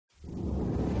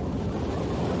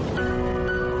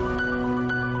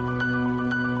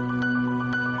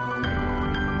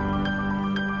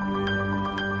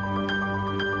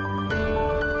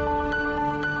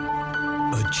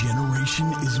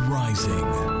Rising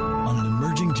on an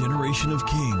emerging generation of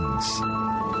kings.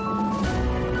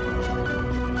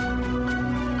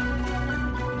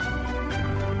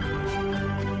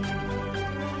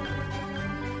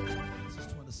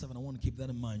 Genesis 27, I want to keep that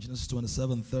in mind. Genesis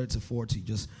 27, 30 to 40.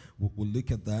 Just we'll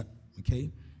look at that,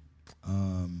 okay?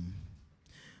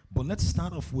 But let's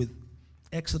start off with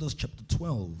Exodus chapter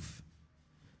 12.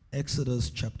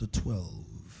 Exodus chapter 12.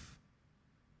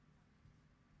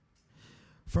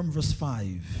 From verse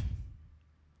 5.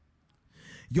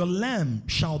 Your lamb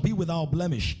shall be without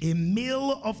blemish, a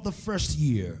male of the first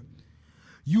year.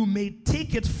 You may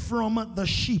take it from the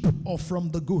sheep or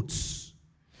from the goats.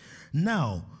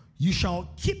 Now you shall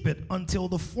keep it until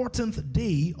the 14th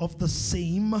day of the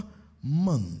same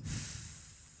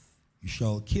month. You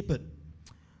shall keep it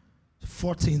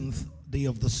 14th day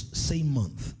of the same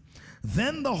month.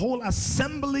 Then the whole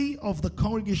assembly of the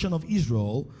congregation of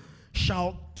Israel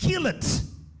shall kill it.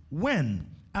 When?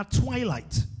 At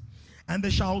twilight. And they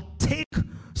shall take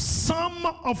some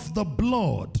of the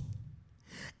blood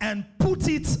and put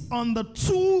it on the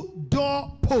 2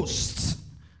 doorposts,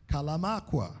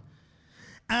 kalamakwa,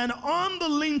 and on the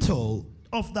lintel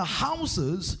of the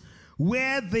houses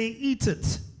where they eat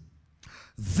it.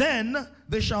 Then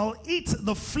they shall eat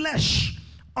the flesh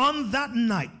on that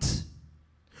night,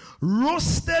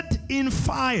 roasted in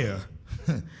fire,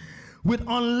 with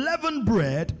unleavened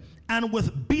bread, and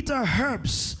with bitter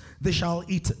herbs they shall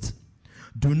eat it.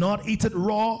 Do not eat it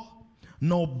raw,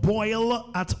 nor boil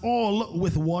at all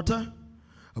with water,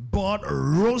 but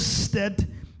roasted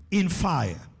in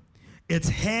fire. Its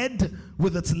head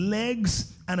with its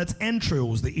legs and its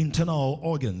entrails, the internal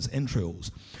organs,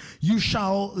 entrails. You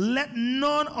shall let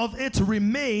none of it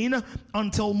remain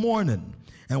until morning.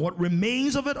 And what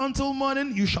remains of it until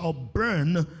morning you shall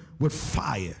burn with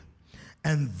fire.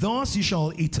 And thus you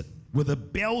shall eat it, with a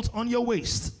belt on your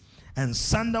waist, and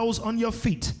sandals on your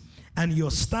feet, and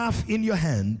your staff in your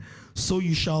hand, so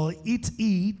you shall eat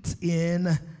it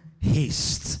in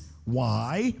haste.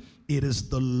 Why? It is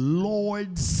the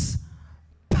Lord's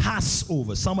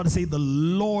Passover. Somebody say the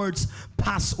Lord's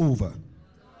Passover.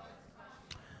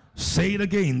 Say it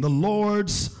again, the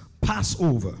Lord's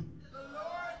Passover.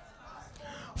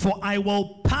 For I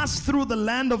will pass through the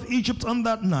land of Egypt on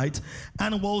that night,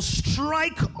 and will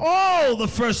strike all the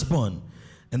firstborn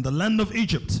in the land of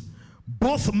Egypt,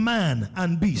 both man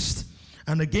and beast.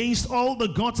 And against all the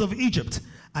gods of Egypt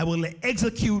I will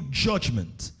execute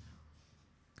judgment.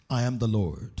 I am the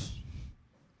Lord.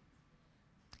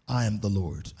 I am the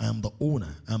Lord. I am the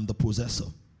owner. I am the possessor.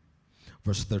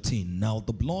 Verse 13. Now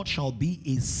the blood shall be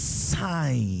a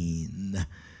sign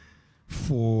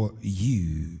for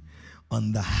you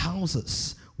on the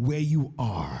houses where you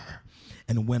are.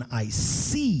 And when I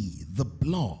see the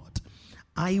blood,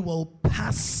 I will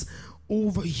pass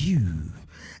over you,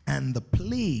 and the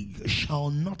plague shall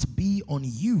not be on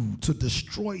you to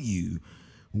destroy you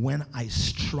when I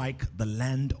strike the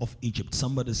land of Egypt.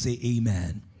 Somebody say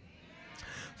amen.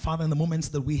 Father, in the moments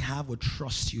that we have, we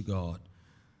trust you, God.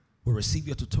 We receive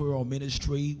your tutorial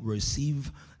ministry. We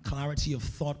receive clarity of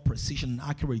thought, precision, and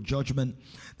accurate judgment,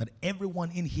 that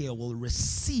everyone in here will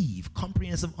receive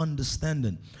comprehensive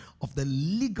understanding of the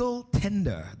legal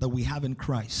tender that we have in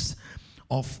Christ,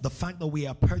 of the fact that we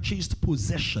are purchased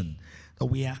possession, that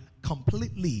we are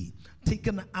completely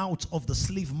taken out of the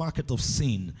slave market of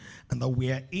sin, and that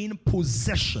we are in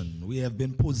possession. We have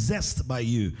been possessed by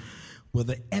you, with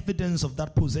the evidence of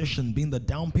that possession being the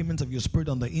down payment of your spirit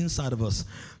on the inside of us,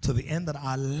 to the end that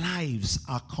our lives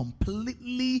are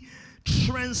completely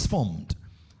transformed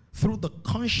through the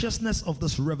consciousness of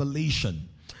this revelation,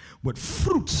 with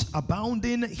fruits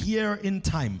abounding here in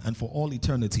time and for all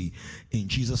eternity. In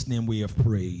Jesus' name we have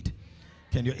prayed.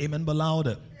 Can you amen be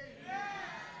louder?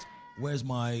 Where's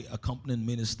my accompanying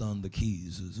minister on the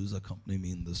keys? Who's accompanying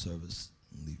me in the service?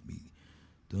 Don't leave me.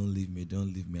 Don't leave me.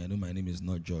 Don't leave me. I know my name is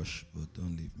not Josh, but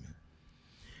don't leave me.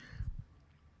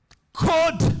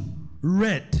 Code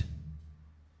red.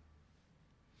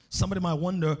 Somebody might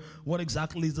wonder, what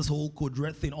exactly is this whole code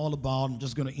red thing all about? I'm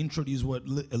just going to introduce what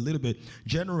a little bit.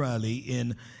 Generally,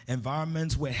 in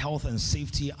environments where health and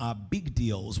safety are big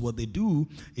deals, what they do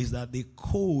is that they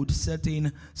code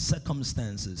certain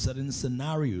circumstances, certain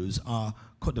scenarios are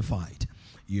codified.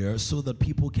 So that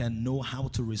people can know how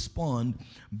to respond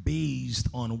based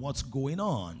on what's going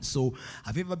on. So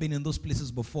have you ever been in those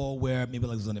places before where maybe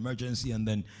like there's an emergency and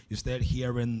then you start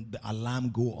hearing the alarm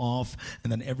go off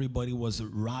and then everybody was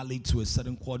rallied to a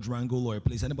certain quadrangle or a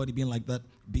place? Anybody been like that,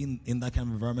 been in that kind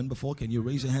of environment before? Can you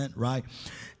raise your hand? Right?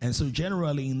 And so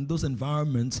generally in those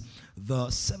environments, the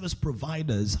service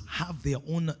providers have their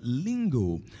own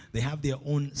lingo. They have their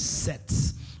own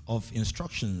sets of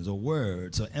instructions or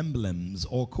words or emblems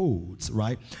or codes,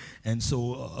 right? And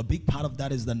so a big part of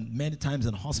that is that many times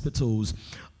in hospitals,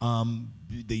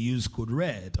 they use code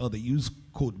red or they use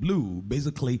code blue,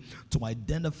 basically to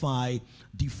identify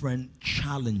different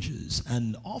challenges.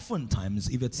 And oftentimes,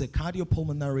 if it's a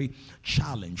cardiopulmonary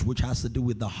challenge, which has to do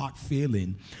with the heart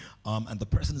failing, and the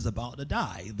person is about to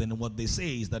die, then what they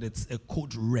say is that it's a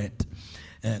code red.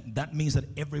 And that means that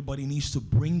everybody needs to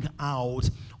bring out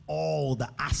all the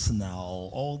arsenal,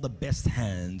 all the best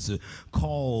hands,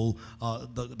 call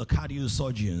the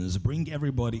cardiosurgeons, bring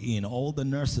everybody in, all the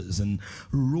nurses, and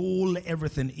roll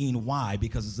everything in. Why?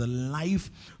 Because it's a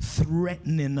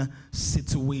life-threatening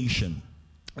situation.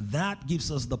 That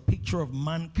gives us the picture of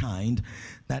mankind,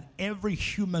 that every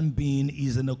human being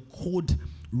is in a code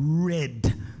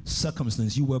red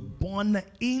circumstance. You were born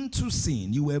into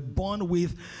sin. You were born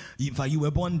with, in fact, you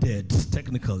were born dead,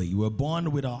 technically. You were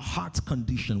born with a heart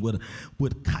condition, with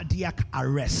cardiac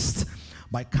arrest.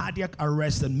 By cardiac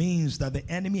arrest, it means that the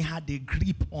enemy had a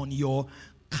grip on your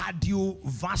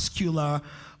cardiovascular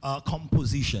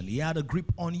composition. He had a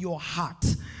grip on your heart.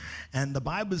 And the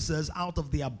Bible says, out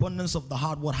of the abundance of the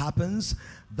heart, what happens?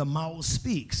 The mouth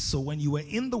speaks. So when you were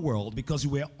in the world, because you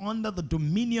were under the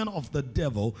dominion of the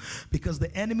devil, because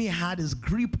the enemy had his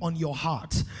grip on your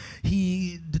heart,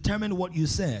 he determined what you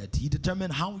said. He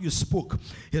determined how you spoke.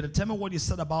 He determined what you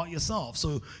said about yourself.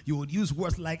 So you would use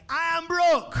words like, I am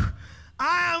broke.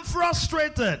 I am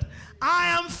frustrated.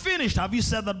 I am finished. Have you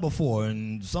said that before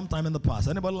and sometime in the past?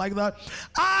 Anybody like that?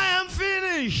 I am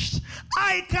finished.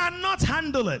 I cannot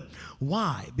handle it.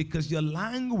 Why? Because your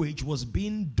language was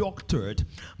being doctored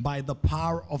by the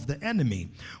power of the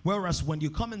enemy. Whereas when you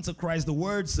come into Christ, the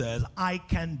word says, I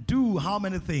can do how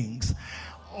many things?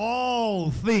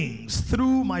 All things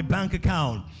through my bank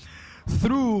account,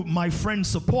 through my friend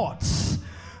support,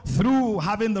 through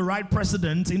having the right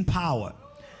president in power.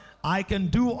 I can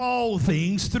do all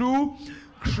things through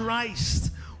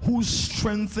Christ who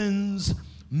strengthens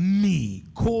me.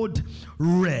 Code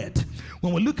red.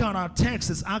 When we look at our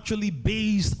text, it's actually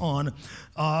based on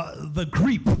the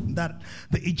grip that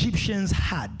the Egyptians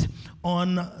had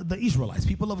on the Israelites,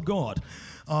 people of God.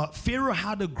 Pharaoh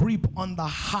had a grip on the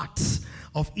hearts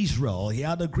of Israel. He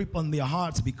had a grip on their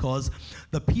hearts because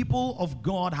the people of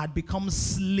God had become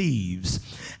slaves.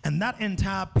 And that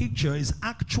entire picture is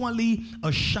actually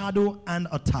a shadow and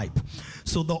a type.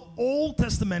 So the Old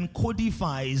Testament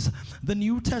codifies the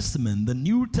New Testament. The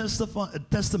New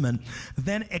Testament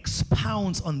then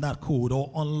expounds on that code or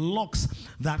unlocks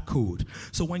that code.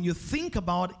 So when you think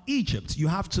about Egypt, you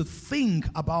have to think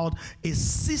about a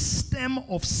system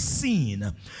of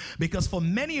sin. Because for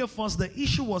many of us, the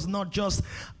issue was not just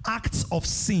acts of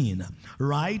sin,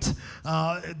 right?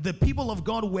 The people of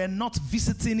God were not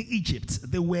visiting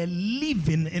Egypt. They were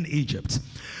living in Egypt.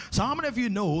 So how many of you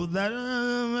know that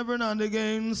every now and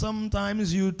again,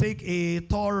 sometimes you take a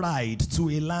tour ride to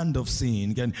a land of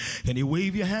sin? Can you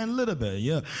wave your hand a little bit?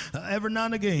 Yeah. Every now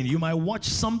and again, you might watch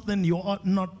something you ought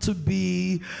not to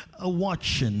be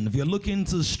watching. If you're looking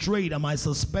too straight, I might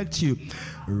suspect you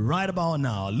right about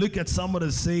now. Look at somebody,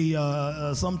 say,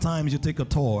 sometimes you take a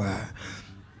tour.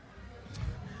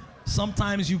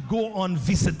 Sometimes you go on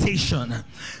visitation.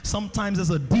 Sometimes there's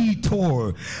a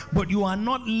detour. But you are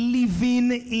not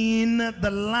living in the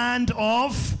land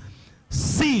of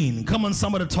sin. Come on,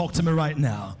 somebody talk to me right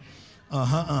now.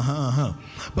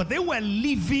 But they were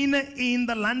living in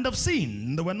the land of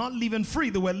sin. They were not living free.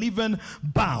 They were living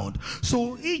bound.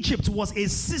 So Egypt was a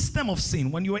system of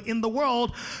sin. When you were in the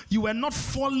world, you were not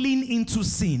falling into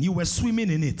sin. You were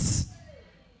swimming in it.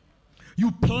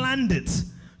 You planned it.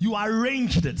 You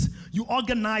arranged it. You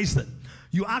organized it.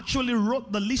 You actually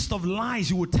wrote the list of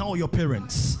lies you would tell your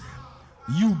parents.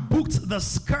 You booked the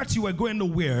skirt you were going to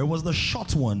wear. It was the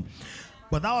short one.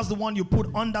 But that was the one you put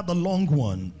under the long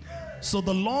one. So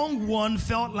the long one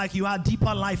felt like you had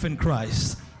deeper life in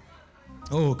Christ.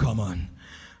 Oh, come on.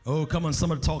 Oh, come on.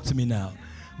 Somebody talk to me now.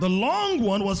 The long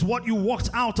one was what you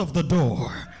walked out of the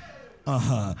door.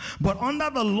 But under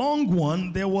the long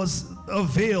one, there was a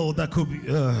veil that could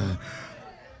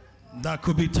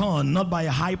be torn, not by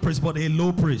a high priest, but a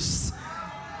low priest.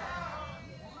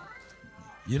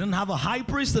 You didn't have a high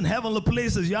priest in heavenly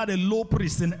places. You had a low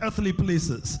priest in earthly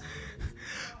places.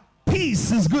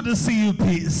 Peace. It's good to see you,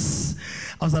 Peace.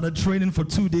 I was at a training for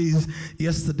 2 days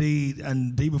yesterday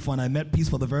and the day before, and I met Peace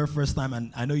for the very first time.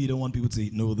 And I know you don't want people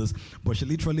to know this, but she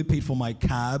literally paid for my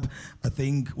cab. I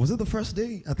think, was it the first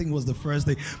day? I think it was the first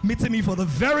day. Meeting me for the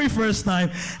very first time.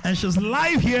 And she's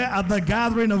live here at the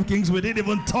Gathering of Kings. We didn't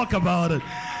even talk about it.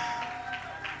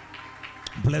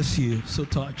 Bless you. So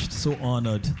touched, so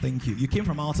honored. Thank you. You came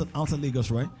from outer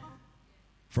Lagos, right?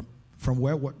 From From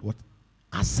where? What?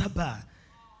 Asaba.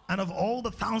 And of all the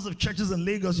thousands of churches in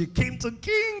Lagos, you came to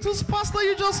King's pastor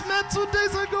you just met 2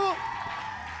 days ago.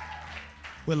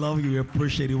 We love you, we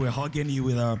appreciate you, we're hugging you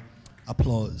with our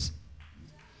applause.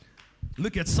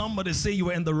 Look at somebody, say you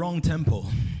were in the wrong temple.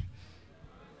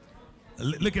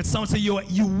 Look at someone, say you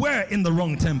were in the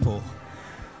wrong temple,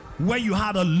 where you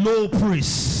had a low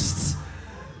priest.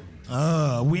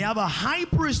 We have a high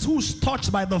priest who's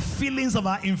touched by the feelings of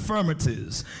our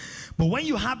infirmities. But when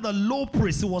you had the low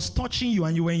priest, it was touching you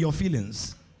and you were in your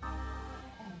feelings.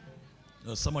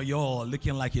 Some of y'all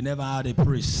looking like you never had a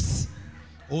priest.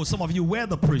 Oh, some of you were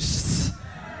the priests.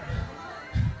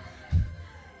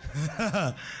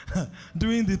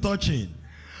 Doing the touching.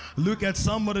 Look at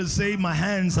somebody, say, my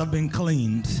hands have been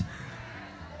cleaned.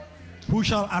 Who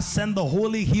shall ascend the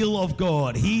holy hill of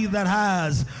God? He that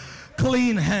has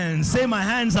clean hands. Say, my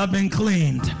hands have been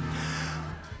cleaned.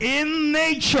 In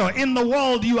nature, in the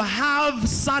world, you have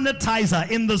sanitizer.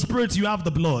 In the spirit, you have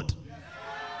the blood.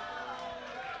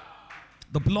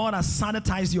 The blood has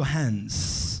sanitized your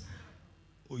hands.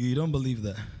 Oh, you don't believe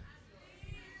that?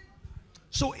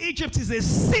 So Egypt is a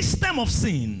system of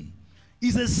sin.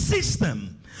 It's a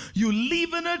system. You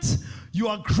live in it. You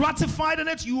are gratified in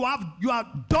it. You are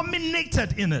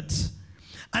dominated in it.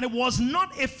 And it was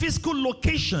not a physical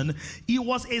location. It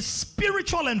was a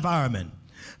spiritual environment.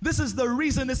 This is the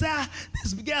reason they say,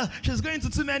 this girl, she's going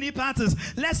to too many parties.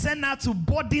 Let's send her to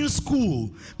boarding school.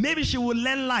 Maybe she will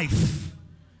learn life.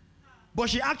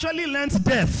 But she actually learns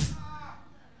death.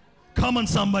 Come on,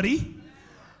 somebody.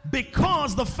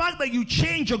 Because the fact that you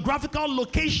change your geographical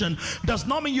location does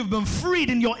not mean you've been freed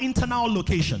in your internal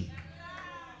location.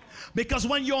 Because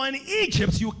when you're in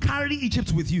Egypt, you carry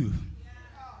Egypt with you.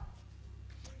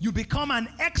 You become an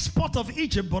export of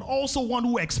Egypt, but also one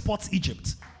who exports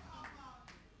Egypt.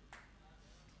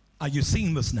 Are you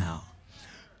seeing this now?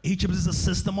 Egypt is a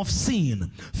system of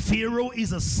sin. Pharaoh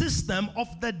is a system of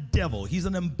the devil. He's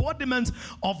an embodiment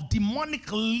of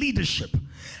demonic leadership.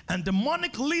 And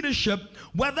demonic leadership,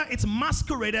 whether it's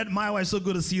masqueraded, my wife, so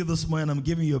good to see you this morning. I'm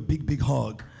giving you a big, big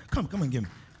hug. Come and give me.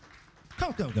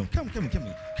 Come.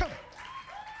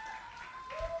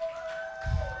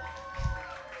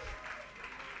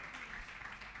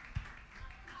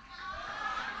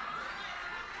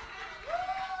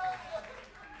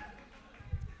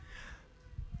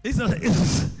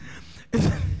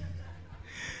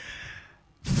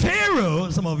 Pharaoh,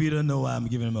 some of you don't know why I'm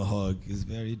giving him a hug. It's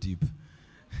very deep.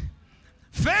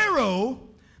 Pharaoh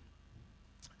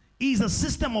is a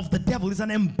system of the devil. It's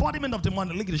an embodiment of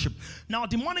demonic leadership. Now,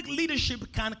 demonic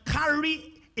leadership can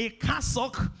carry a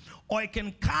cassock, or it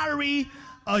can carry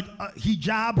a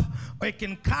hijab, or it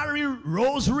can carry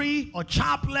rosary or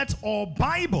chaplet or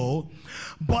Bible,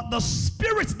 but the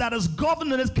spirit that is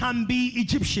governing it can be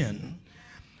Egyptian.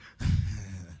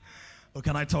 Or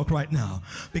can I talk right now?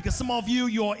 Because some of you,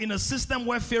 you're in a system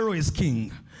where Pharaoh is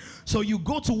king. So you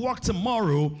go to work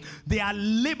tomorrow, they are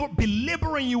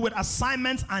belaboring you with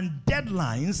assignments and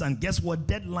deadlines. And guess what?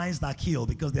 Deadlines that kill,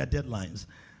 because they are deadlines.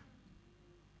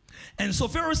 And so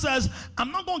Pharaoh says,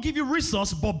 I'm not going to give you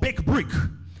resource, but bake brick.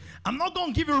 I'm not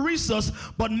going to give you resource,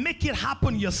 but make it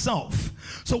happen yourself.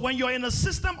 So when you're in a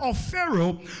system of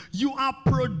Pharaoh, you are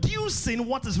producing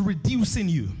what is reducing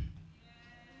you.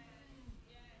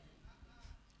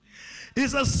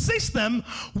 It's a system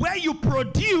where you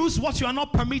produce what you are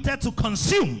not permitted to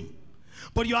consume,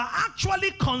 but you are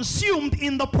actually consumed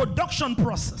in the production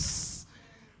process.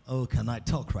 Oh, can I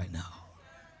talk right now?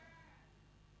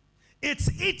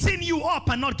 It's eating you up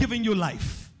and not giving you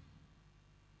life.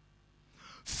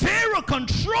 Pharaoh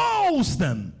controls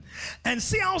them. And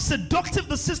see how seductive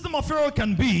the system of Pharaoh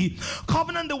can be.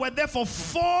 Covenant, they were there for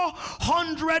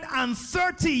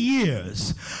 430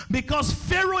 years. Because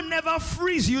Pharaoh never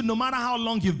frees you no matter how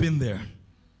long you've been there.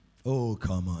 Oh,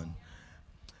 come on.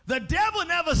 The devil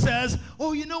never says,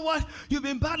 oh, you know what? You've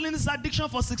been battling this addiction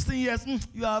for 16 years.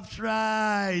 You have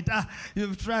tried.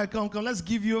 You've tried. Come. Let's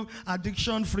give you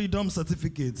addiction freedom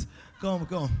certificate. Come.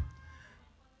 Come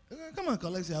on,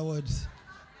 collect your awards.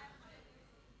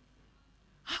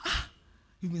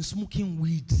 You've been smoking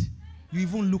weed. You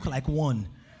even look like one.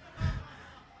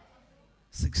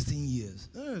 16 years.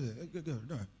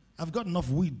 I've got enough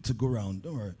weed to go around.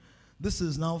 Don't worry. This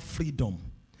is now freedom.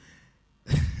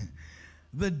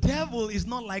 The devil is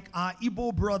not like our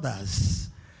Igbo brothers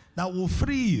that will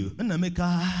free you.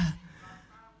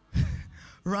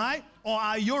 Right? Or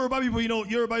our Yoruba people,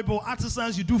 Yoruba people,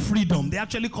 artisans, you do freedom. They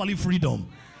actually call it freedom.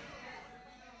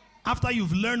 After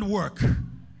you've learned work.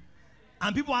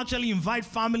 And people actually invite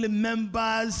family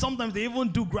members. Sometimes they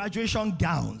even do graduation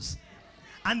gowns.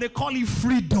 And they call it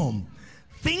freedom.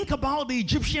 Think about the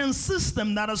Egyptian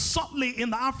system that is subtly in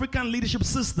the African leadership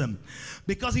system.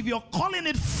 Because if you're calling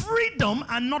it freedom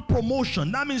and not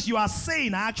promotion, that means you are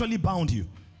saying, I actually bound you.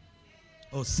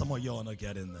 Oh, some of y'all are not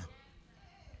getting there.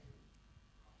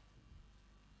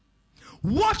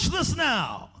 Watch this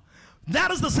now.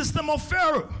 That is the system of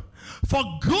Pharaoh. For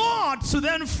God to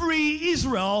then free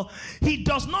Israel, he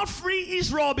does not free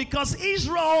Israel because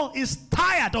Israel is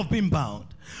tired of being bound.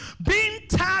 Being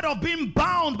tired of being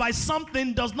bound by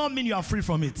something does not mean you are free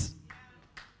from it.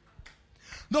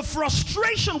 The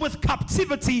frustration with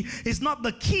captivity is not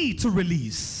the key to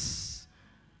release.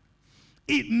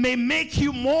 It may make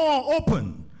you more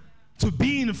open to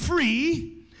being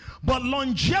free, but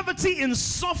longevity in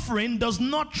suffering does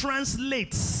not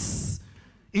translate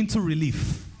into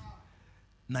relief.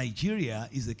 Nigeria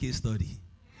is a case study.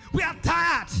 We are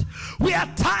tired. We are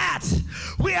tired.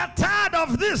 We are tired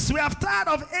of this. We are tired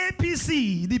of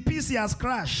APC. The PC has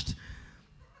crashed.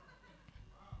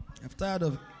 I'm tired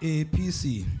of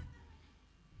APC.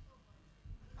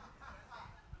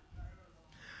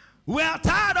 We are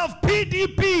tired of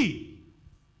PDP.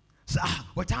 So,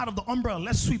 we're tired of the umbrella.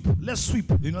 Let's sweep. Let's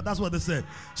sweep. You know, that's what they said.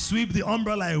 Sweep the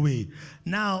umbrella away.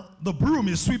 Now, the broom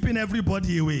is sweeping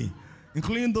everybody away,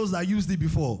 including those that used it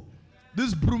before.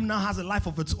 This broom now has a life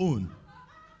of its own.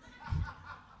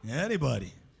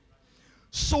 Anybody?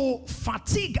 So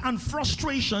fatigue and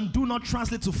frustration do not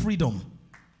translate to freedom.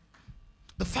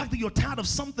 The fact that you're tired of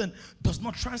something does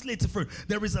not translate to freedom.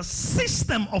 There is a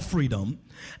system of freedom,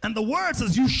 and the word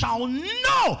says you shall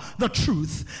know the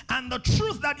truth, and the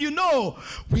truth that you know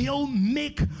will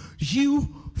make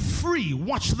you free.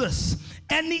 Watch this.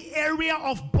 Any area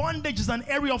of bondage is an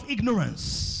area of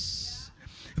ignorance.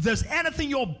 If there's anything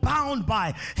you're bound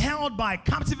by, held by,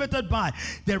 captivated by,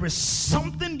 there is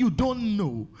something you don't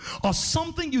know, or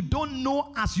something you don't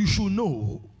know as you should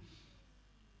know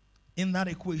in that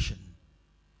equation.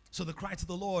 So they cried to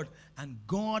the Lord, and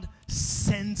God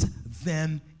sent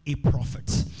them a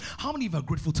prophet. How many of you are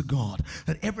grateful to God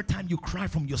that every time you cry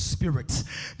from your spirit,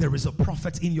 there is a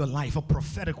prophet in your life, a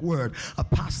prophetic word, a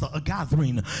pastor, a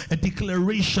gathering, a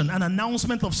declaration, an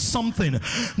announcement of something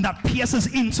that pierces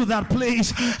into that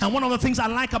place? And one of the things I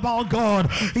like about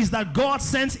God is that God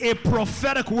sends a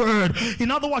prophetic word. In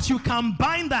other words, you can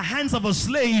bind the hands of a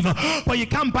slave, but you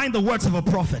can't bind the words of a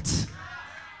prophet.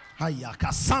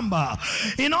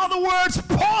 In other words,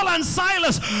 Paul and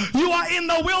Silas, you are in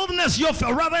the wilderness, you're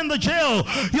rather in the jail.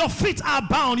 Your feet are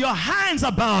bound, your hands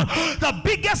are bound. The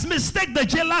biggest mistake the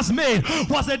jailers made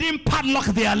was they didn't padlock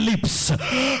their lips.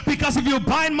 Because if you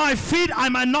bind my feet, I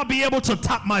might not be able to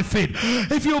tap my feet.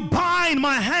 If you bind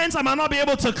my hands, I might not be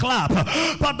able to clap.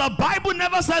 But the Bible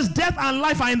never says death and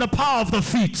life are in the power of the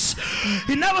feet.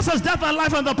 It never says death and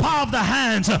life are in the power of the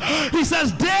hands. He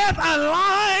says death and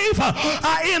life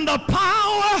are in the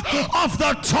power of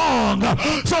the tongue.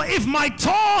 So if my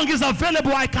tongue is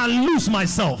available, I can lose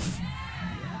myself.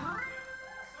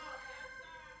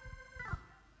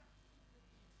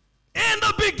 In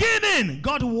the beginning,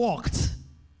 God walked,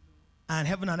 and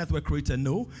heaven and earth were created.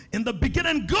 No, in the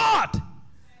beginning, God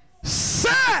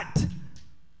said,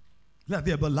 let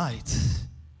there be light.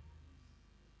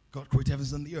 God created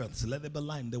heavens and the earth, so let there be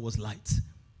light, and there was light.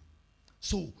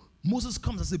 So Moses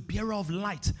comes as a bearer of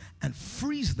light and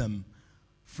frees them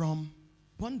from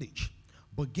bondage.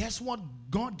 But guess what?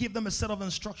 God gave them a set of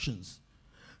instructions.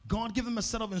 God gave them a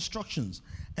set of instructions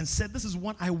and said, this is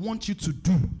what I want you to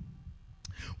do,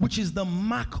 which is the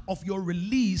mark of your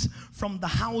release from the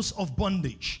house of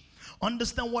bondage.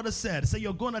 Understand what it said. It said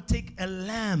you're going to take a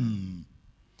lamb.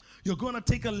 You're going to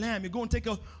take a lamb. You're going to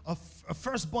take a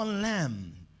firstborn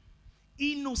lamb.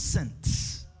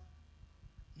 Innocent.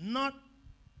 Not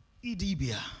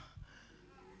Idibia.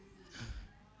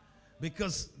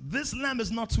 Because this lamb is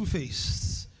not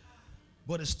two-faced,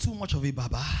 but it's too much of a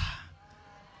baba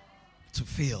to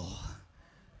fail.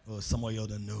 Oh, some of you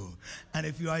don't know. And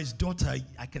if you are his daughter,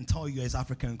 I can tell you his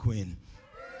African queen.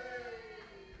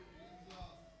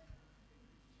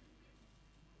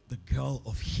 The girl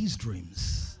of his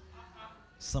dreams.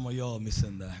 Some of y'all are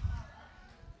missing that.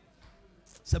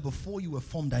 Said, before you were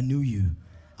formed, I knew you.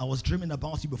 I was dreaming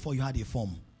about you before you had a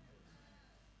form.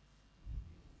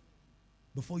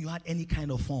 Before you had any kind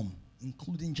of form,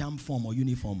 including jam form or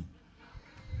uniform.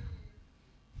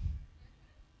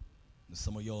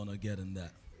 Some of y'all are not getting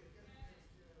that.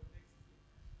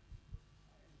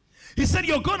 He said,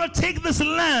 you're going to take this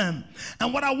lamb,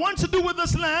 and what I want to do with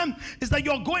this lamb is that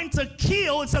you're going to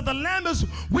kill. It said the lamb is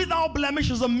without blemish,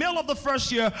 is a male of the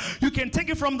first year. You can take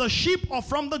it from the sheep or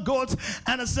from the goats.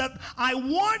 And it said, I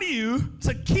want you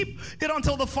to keep it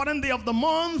until the 14th day of the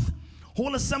month.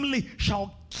 Whole assembly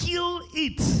shall kill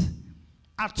it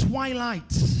at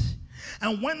twilight.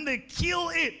 And when they kill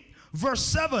it, verse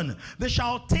 7, they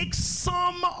shall take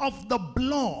some of the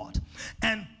blood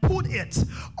and put it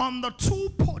on the two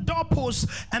doorposts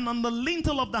and on the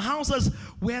lintel of the houses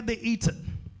where they eat it.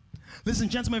 Listen,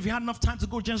 gentlemen, if you had enough time to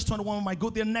go to Genesis 21, we might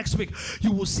go there next week.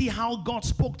 You will see how God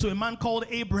spoke to a man called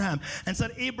Abraham and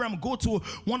said, Abraham, go to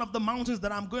one of the mountains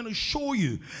that I'm going to show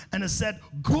you. And it said,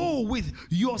 go with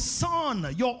your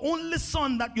son, your only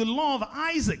son that you love,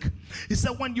 Isaac. He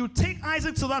said, when you take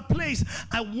Isaac to that place,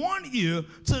 I want you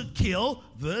to kill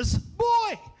this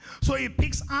boy. So he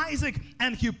picks Isaac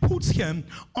and he puts him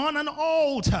on an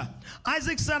altar.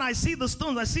 Isaac said, I see the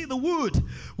stones, I see the wood.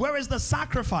 Where is the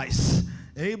sacrifice?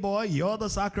 Hey boy, you're the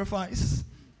sacrifice.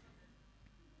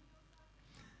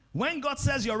 When God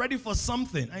says you're ready for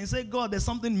something, and you say, God, there's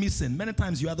something missing, many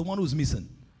times you are the one who's missing.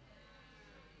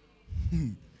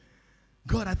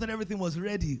 God, I thought everything was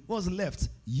ready. What's left?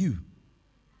 You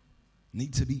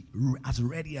need to be as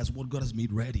ready as what God has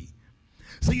made ready.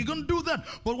 So you're going to do that.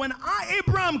 But when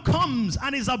Abraham comes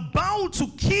and is about to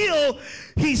kill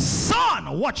his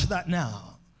son, watch that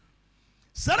now.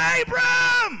 Said,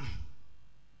 Abraham!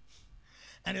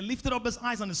 And he lifted up his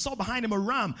eyes and he saw behind him a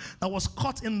ram that was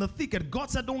caught in the thicket.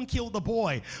 God said, don't kill the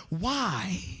boy.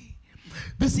 Why?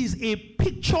 This is a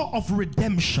picture of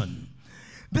redemption.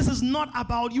 This is not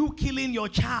about you killing your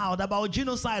child, about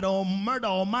genocide or murder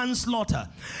or manslaughter.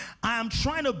 I am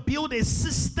trying to build a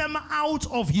system out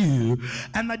of you,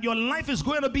 and that your life is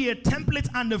going to be a template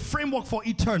and a framework for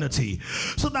eternity.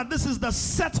 So that this is the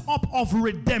setup of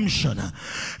redemption.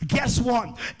 Guess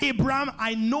what? Abraham,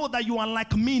 I know that you are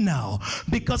like me now,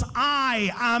 because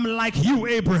I am like you,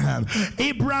 Abraham.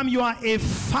 Abraham, you are a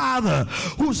father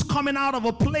who's coming out of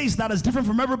a place that is different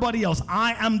from everybody else.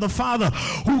 I am the father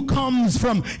who comes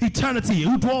from eternity,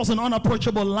 who dwells in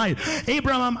unapproachable light.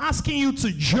 Abraham, I'm asking you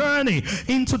to journey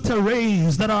into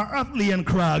terrains that are earthly and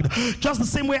cracked, just the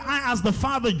same way I, as the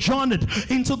father, journeyed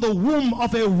into the womb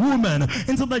of a woman,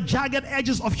 into the jagged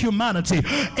edges of humanity.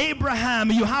 Abraham,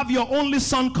 you have your only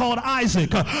son called Isaac.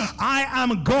 I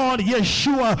am God,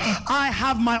 Yeshua. I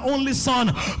have my only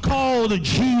son called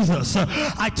Jesus.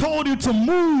 I told you to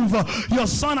move your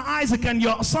son Isaac, and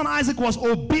your son Isaac was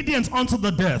obedient unto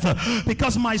the death,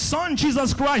 because my son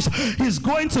Jesus Christ is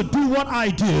going to do what I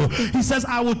do. He says,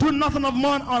 I will do nothing of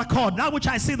my own accord. That which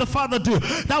I see the Father do,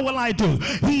 that will I do.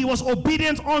 He was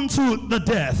obedient unto the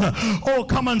death. Oh,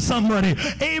 come on, somebody.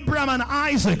 Abraham and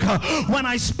Isaac, when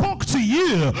I spoke to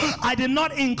you, I did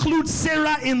not include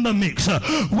Sarah in the mix.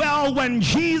 Well, when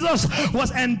Jesus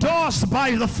was endorsed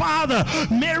by the Father,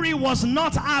 Mary was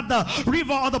not at the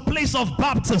river or the place of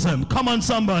baptism. Come on,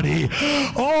 somebody.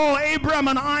 Oh, Abraham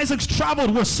and Isaac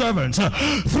traveled with servants.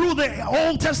 Through the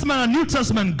Old Testament and New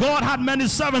Testament, God had many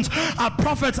servants and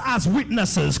prophets as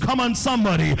witnesses. Come on,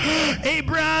 somebody.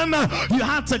 Abraham, you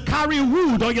had to carry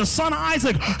wood, or your son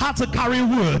Isaac had to carry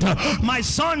wood. My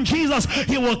son Jesus,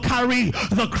 he will carry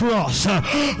the cross.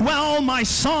 Well, my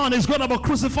son is going to be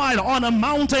crucified on a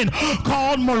mountain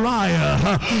called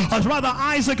Moriah. Or rather,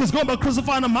 Isaac is going to be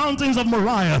crucified on the mountains of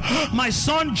Moriah. My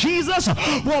son Jesus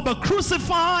will be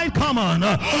crucified, come on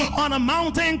a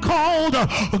mountain called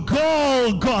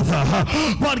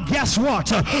Golgotha. But guess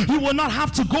what? You will not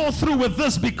have to go through with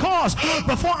this, because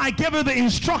before I gave you the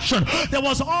instruction, there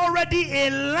was already a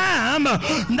lamb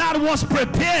that was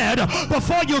prepared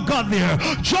before you got there.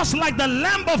 Just like the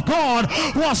Lamb of God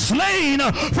was slain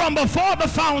from before the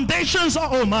foundations.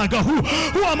 Oh my God,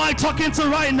 who am I talking to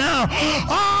right now?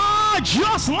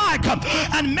 Just like,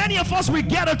 and many of us, we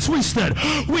get it twisted.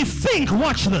 We think,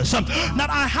 watch this, that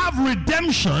I have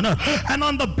redemption, and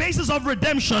on the basis of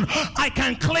redemption I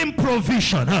can claim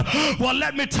provision. Well,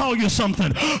 let me tell you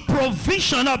something.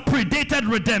 Provision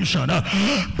predated redemption,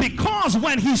 because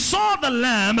when he saw the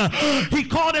lamb, he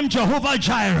called him Jehovah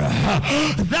Jireh.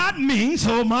 That means,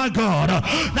 oh my God,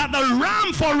 that the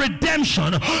ram for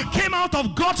redemption came out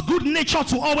of God's good nature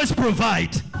to always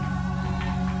provide.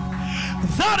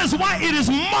 That is why it is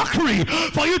mockery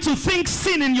for you to think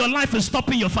sin in your life is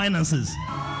stopping your finances.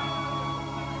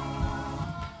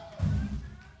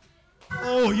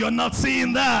 Oh, you're not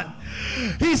seeing that.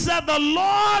 He said the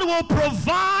Lord will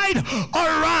provide a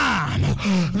ram.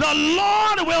 The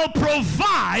Lord will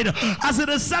provide, as it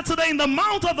is said today, in the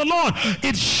mount of the Lord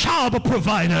it shall be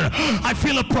provided. I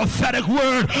feel a prophetic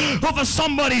word over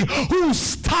somebody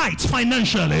who's tight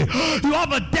financially. You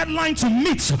have a deadline to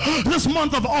meet this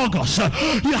month of August.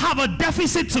 You have a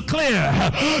deficit to clear.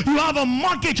 You have a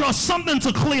mortgage or something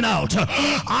to clean out.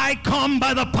 I come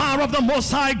by the power of the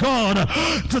Most High God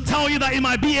to tell you that it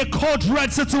might be a code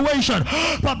red situation,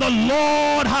 but the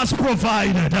Lord has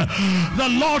provided. The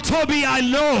Lord told me, I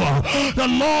know the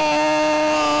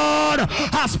Lord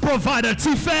has provided.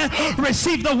 Tife,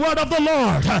 receive the word of the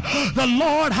Lord. The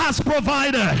Lord has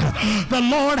provided. The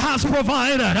Lord has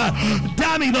provided.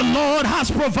 Dammy, the Lord has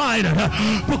provided.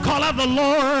 Bukola, the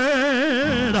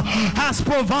Lord has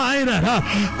provided.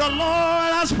 The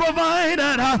Lord has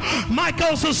provided.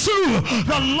 Michael Susu,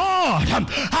 the Lord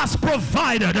has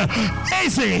provided.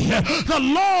 Easy, the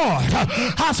Lord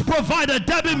has provided.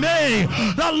 Debbie May,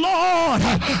 the Lord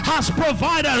has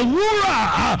provided.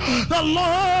 Wura, the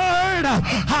Lord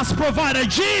has provided.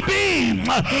 GB,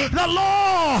 the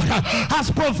Lord has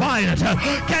provided.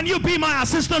 Can you be my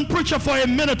assistant preacher for a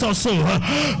minute or so?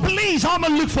 Please, I'm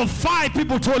going to look for 5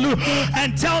 people to look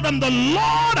and tell them the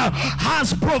Lord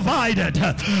has provided.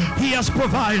 He has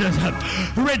provided.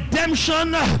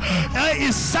 Redemption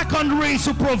is secondary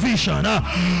to provision.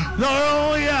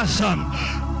 Oh yes.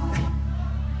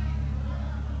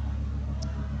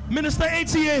 Minister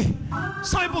ATA,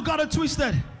 some people got it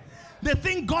twisted. They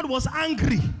think God was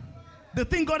angry. They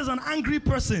think God is an angry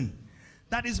person.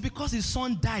 That is because his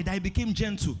son died that he became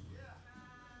gentle.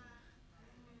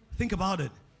 Think about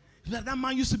it. That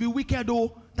man used to be wicked,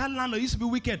 though. That landlord used to be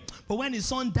wicked. But when his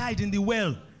son died in the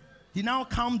well, he now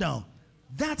calmed down.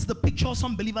 That's the picture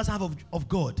some believers have of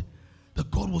God. That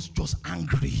God was just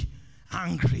angry.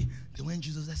 Angry. Then when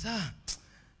Jesus says,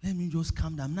 let me just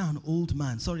calm down. Now an old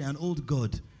man. Sorry, an old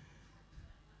God.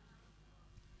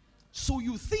 So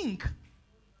you think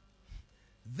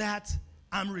that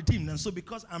I'm redeemed. And so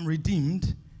because I'm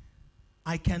redeemed,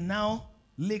 I can now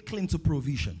lay claim to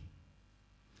provision.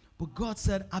 But God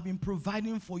said, I've been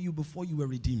providing for you before you were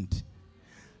redeemed.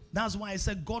 That's why I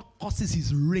said God causes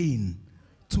his rain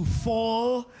to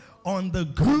fall on the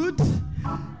good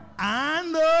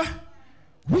and the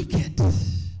wicked.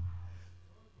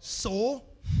 So,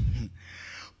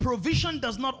 provision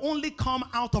does not only come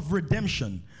out of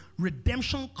redemption.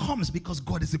 Redemption comes because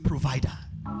God is a provider.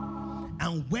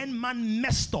 And when man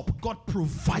messed up, God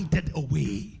provided a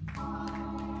way.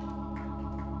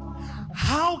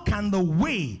 How can the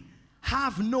way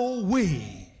have no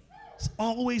way? It's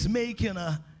always making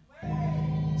a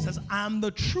way. It says, I'm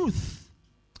the truth.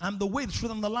 I'm the way, the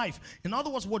truth, and the life. In other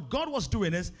words, what God was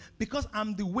doing is, because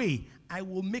I'm the way, I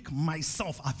will make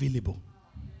myself available.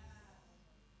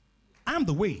 I'm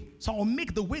the way. So I'll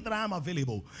make the way that I am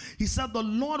available. He said the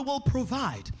Lord will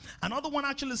provide. Another one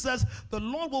actually says the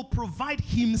Lord will provide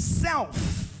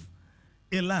himself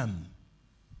a lamb.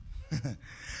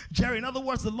 Jerry, in other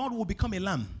words, the Lord will become a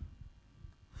lamb.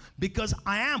 Because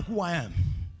I am who I am.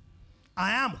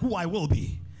 I am who I will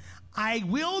be. I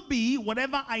will be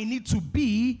whatever I need to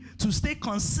be to stay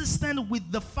consistent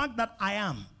with the fact that I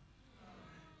am.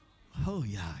 Oh,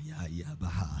 yeah,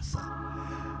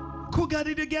 Bahasa. Kuga,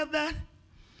 did you get that?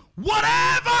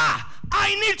 Whatever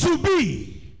I need to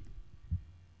be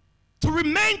to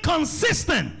remain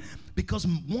consistent, because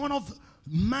one of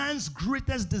man's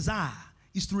greatest desire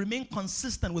is to remain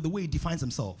consistent with the way he defines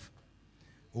himself.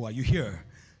 Oh, are you here?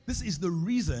 This is the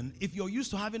reason, if you're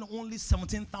used to having only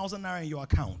 17,000 naira in your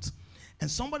account, and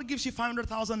somebody gives you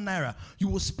 500,000 naira, you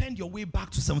will spend your way back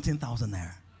to 17,000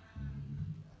 naira.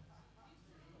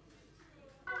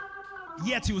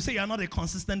 Yet you will say you're not a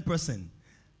consistent person.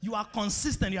 You are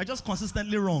consistent, you are just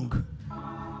consistently wrong.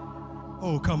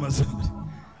 Oh, come on, somebody.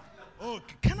 Oh,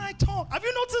 can I talk? Have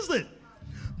you noticed it?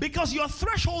 Because your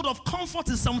threshold of comfort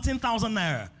is 17,000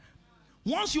 naira.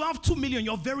 Once you have 2 million,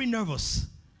 you're very nervous.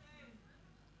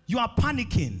 You are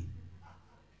panicking.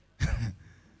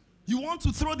 You want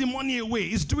to throw the money away.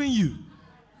 It's doing you.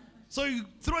 So you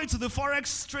throw it to the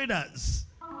forex traders.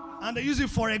 And they use it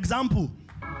for example.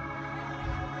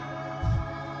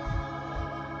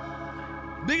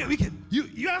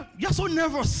 You're so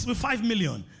nervous with 5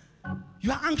 million.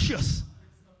 You are anxious.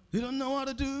 You don't know what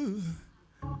to do.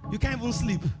 You can't even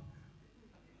sleep.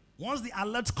 Once the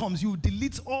alert comes, you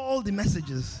delete all the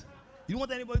messages. You don't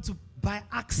want anybody to, by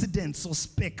accident,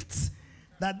 suspect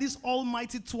that this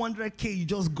almighty 200K you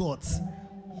just got.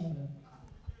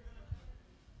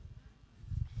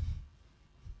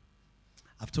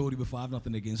 I've told you before, I have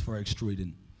nothing against forex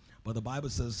trading. But the Bible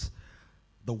says,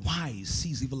 the wise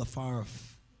sees evil afar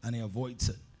off and he avoids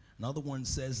it. Another one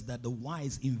says that the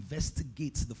wise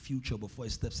investigates the future before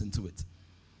he steps into it.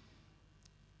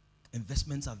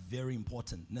 Investments are very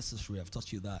important, necessary. I've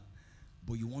taught you that.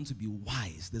 But you want to be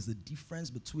wise. There's a difference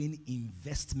between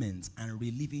investment and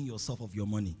relieving yourself of your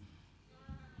money.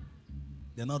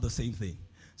 They're not the same thing.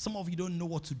 Some of you don't know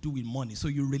what to do with money, so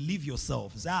you relieve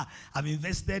yourself. Say, I've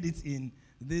invested it in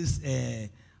this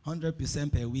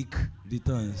 100% per week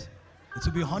returns. It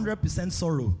will be 100%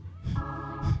 sorrow.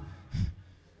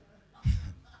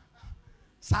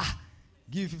 Sir,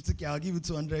 Give you 50K, I'll give you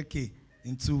 200K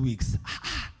in 2 weeks.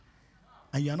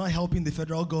 And you're not helping the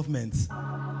federal government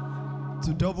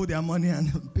to double their money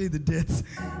and pay the debts.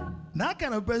 That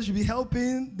kind of person should be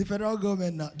helping the federal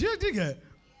government now. Do you think it?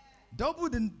 Double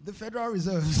the federal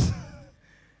reserves.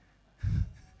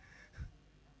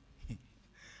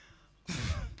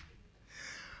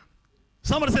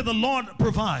 Somebody say, the Lord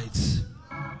provides.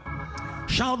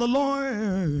 Shall the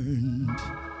Lord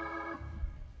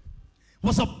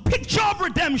was a picture of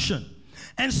redemption.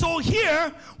 And so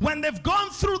here, when they've gone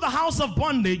through the house of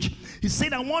bondage, he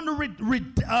said, I want to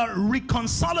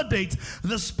reconsolidate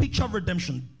this picture of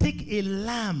redemption. Take a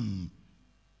lamb.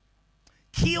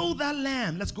 Kill that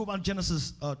lamb. Let's go back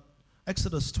to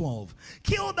Exodus 12.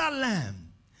 Kill that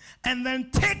lamb. And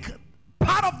then take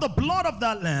part of the blood of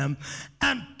that lamb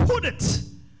and put it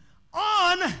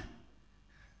on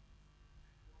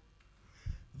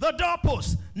the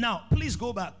doorpost. Now, please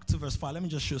go back to verse 5. Let me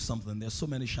just show something. There's so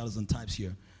many shadows and types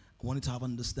here. I want you to have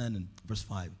understanding. Verse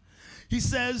 5. He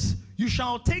says, you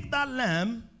shall take that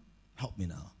lamb. Help me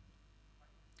now.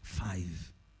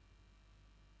 5.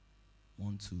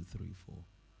 1, 2, 3, 4.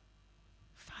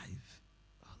 5.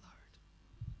 Oh, Lord.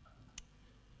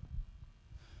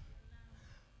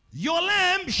 Your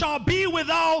lamb shall be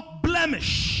without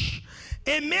blemish,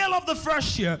 a male of the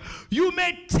first year. You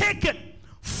may take it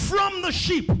from the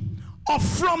sheep or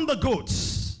from the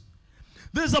goats.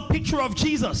 There's a picture of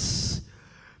Jesus.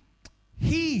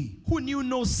 He who knew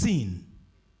no sin,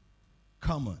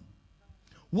 come on,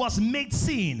 was made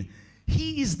sin.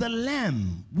 He is the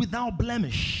lamb without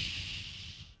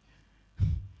blemish.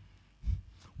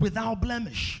 Without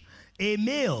blemish. A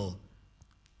male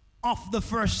of the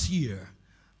first year.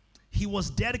 He was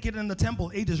dedicated in the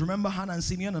temple ages. Remember Hannah and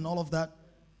Simeon and all of that?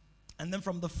 And then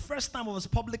from the first time of his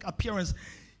public appearance,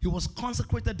 he was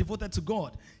consecrated, devoted to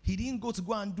God. He didn't go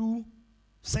and do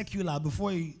secular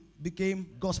before he became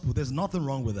gospel. There's nothing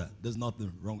wrong with that. There's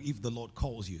nothing wrong if the Lord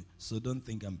calls you. So don't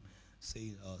think I'm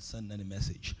saying send any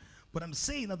message. But I'm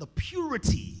saying that the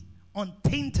purity,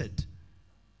 untainted,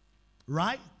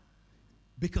 right?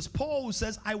 Because Paul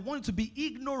says, I want to be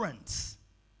ignorant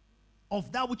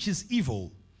of that which is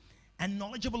evil and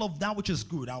knowledgeable of that which is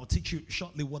good. I will teach you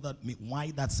shortly what that means,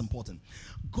 why that's important.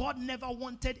 God never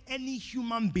wanted any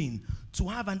human being to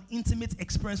have an intimate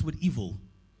experience with evil.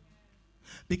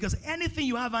 Because anything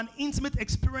you have an intimate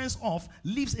experience of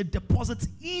leaves a deposit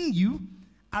in you,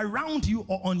 around you,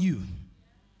 or on you.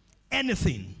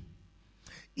 Anything.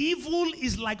 Evil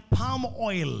is like palm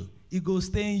oil. It goes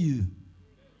stain you.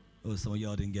 Oh, some of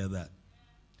y'all didn't get that.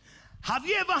 Have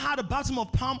you ever had a bottle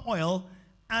of palm oil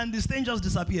and the stain just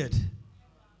disappeared?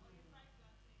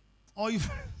 Or you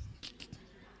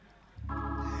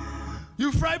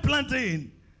fry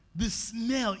plantain. The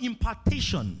smell,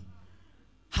 impartation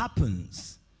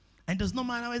happens. And does not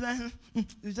matter whether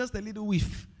it's just a little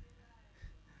whiff.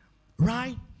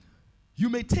 Right? You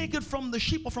may take it from the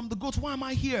sheep or from the goats. Why am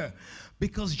I here?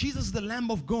 Because Jesus is the Lamb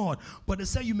of God. But they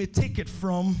say you may take it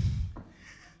from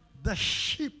the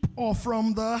sheep or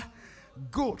from the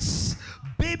goats.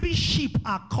 Baby sheep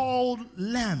are called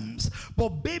lambs, but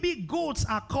baby goats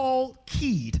are called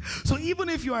kid. So even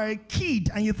if you are a kid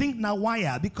and you think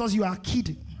Nawaya because you are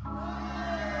kid,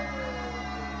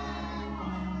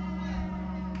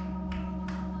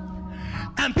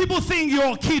 and people think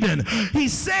you're kidding.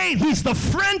 He's saying he's the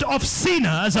friend of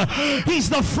sinners. He's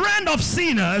the friend of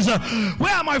sinners.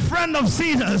 Where are my friend of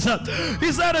sinners?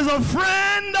 He said he's a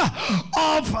friend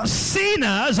of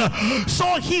sinners.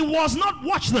 So he was not,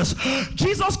 watch this.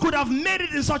 Jesus could have made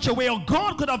it in such a way, or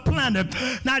God could have planned it.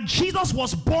 Now Jesus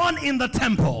was born in the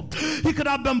temple. He could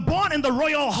have been born in the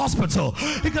royal hospital.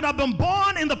 He could have been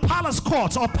born in the palace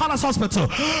courts or palace hospital.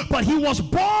 But he was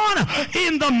born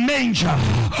in the manger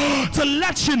to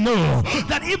let you know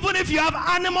that even if you have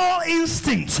animal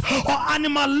instinct or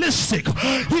animalistic,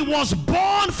 he was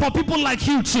born for people like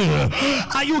you too.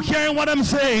 Are you hearing what I'm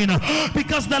saying?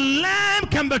 Because the lamb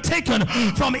can be taken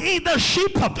from either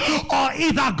sheep or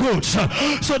either goats.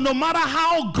 So no matter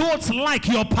how goats like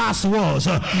your past was,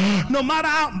 no matter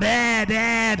how bad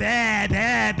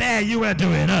you were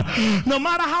doing, no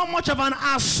matter how much of an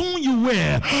asun you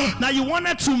were, now you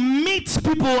wanted to meet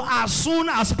people as soon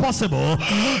as possible.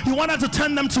 You wanted to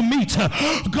turn them to meat.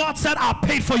 God said, I'll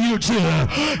pay for you too.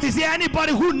 Is there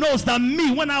anybody who knows that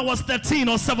me, when I was 13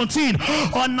 or 17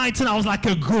 or 19, I was like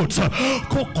a goat?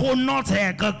 Coconut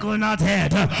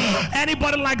head.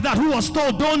 Anybody like that who was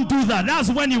told, don't do that? That's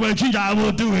when you were ginger. I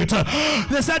will do it.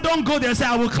 They said, don't go there. Say,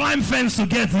 I will climb fence to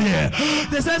get there.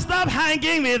 They said, stop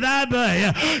hanging with that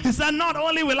boy. He said, not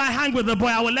only will I hang with the boy,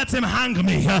 I will let him hang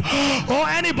me. Or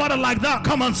anybody like that,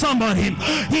 come on somebody.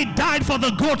 He died for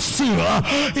the goats too.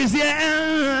 Is there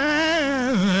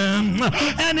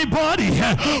anybody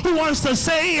who wants to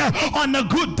say on a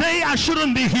good day I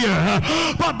shouldn't be here,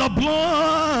 but the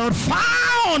blood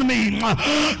found me.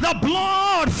 The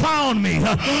blood found me.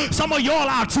 Some of y'all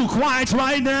are too quiet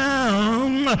right now.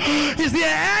 Is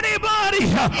there anybody?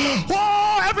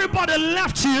 Oh, everybody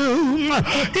left you.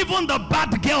 Even the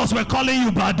bad girls were calling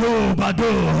you Bado,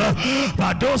 Bado,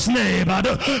 Bado's name,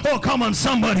 Bado. Oh, come on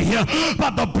somebody here.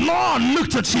 But the blood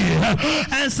looked at you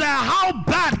and said, how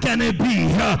bad can it be?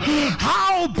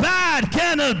 How bad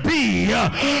can it be?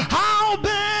 How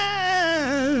bad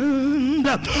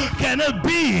can it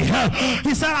be?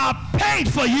 He said, I paid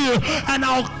for you and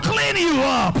I'll clean you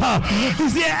up.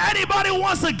 Is there anybody who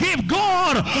wants to give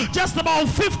God just about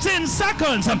 15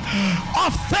 seconds of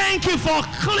thank you for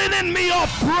cleaning me up?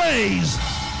 Praise.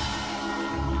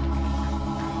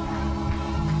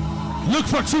 Look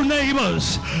for two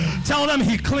neighbors. Tell them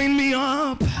he cleaned me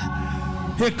up.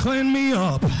 He cleaned me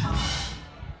up.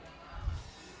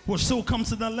 We'll still come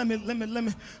to that. Let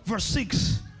me. Verse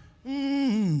 6.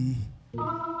 You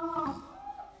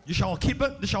shall keep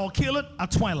it, they shall kill it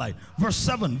at twilight. Verse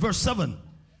 7.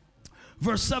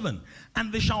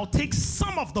 And they shall take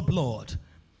some of the blood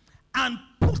and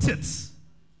put it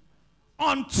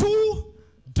on 2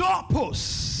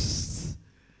 doorposts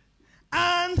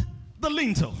and the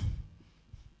lintel.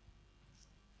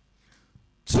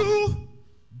 2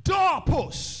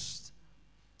 doorposts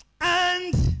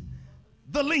and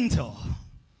the lintel.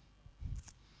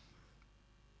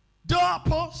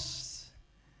 Doorposts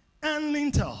and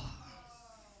lintel.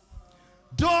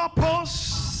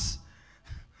 Doorposts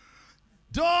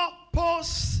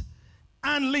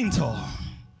and lintel.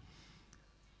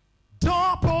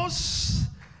 Doorposts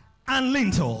and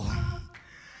lintel.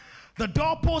 The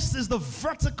doorpost is the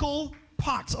vertical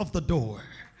part of the door.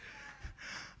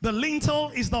 The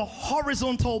lintel is the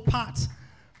horizontal part.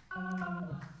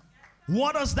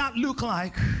 What does that look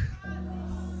like?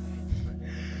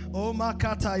 Oh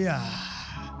Makataya,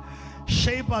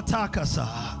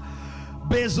 Shebatakasa,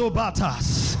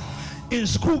 Bezobatas. In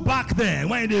school back then,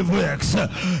 when it works,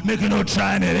 make you no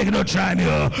try me.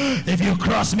 If you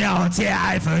cross me, I'll tear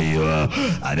eye for you.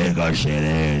 I think I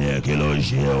should kilo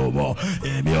shell more.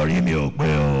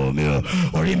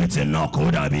 Or imitating no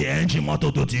code, I'll be engine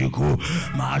motor to Tiku.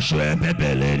 Masho and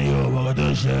Pepe Lady over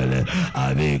the shell.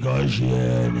 I think I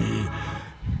should.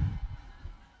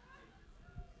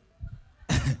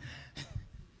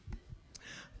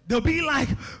 They'll be like,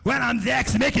 when I'm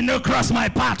vexed, making no cross my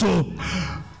path.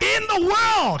 In the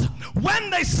world, when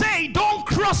they say don't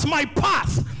cross my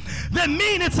path, they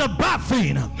mean it's a bad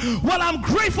thing. Well, I'm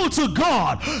grateful to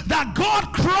God that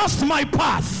God crossed my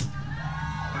path.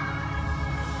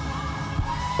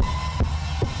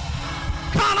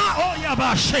 Can I, oh yeah,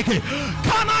 but shake it.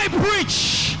 Can I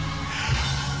preach?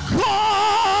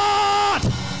 God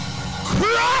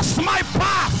crossed my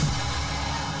path.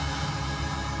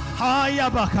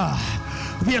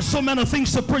 There are so many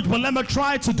things to preach, but let me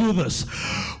try to do this.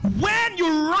 When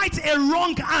you write a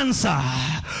wrong answer,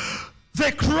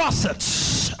 they cross it.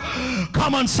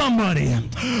 Come on, somebody.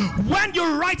 When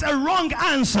you write a wrong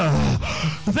answer,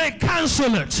 they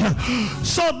cancel it.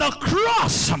 So the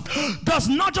cross does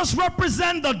not just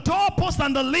represent the doorpost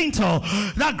and the lintel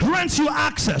that grants you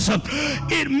access.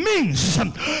 It means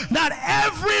that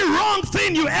every wrong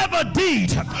thing you ever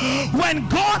did, when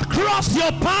God crossed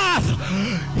your path,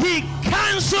 he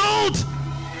canceled.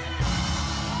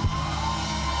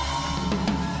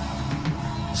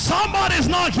 Somebody's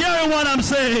not hearing what I'm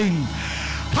saying.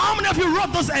 How many of you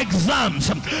wrote those exams?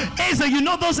 Eze, you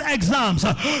know those exams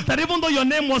that even though your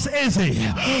name was Eze,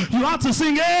 you had to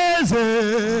sing, Eze,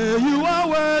 you are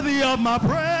worthy of my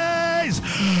praise.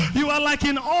 You are like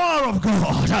in awe of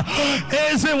God.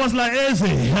 Eze was like, Eze,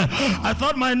 I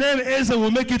thought my name Eze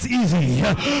will make it easy,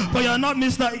 but you're not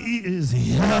Mr.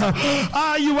 Easy.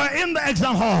 You were in the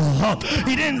exam hall.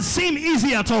 It didn't seem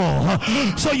easy at all.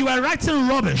 So you were writing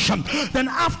rubbish. Then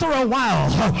after a while,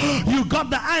 you got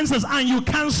the answers and you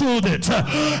canceled it.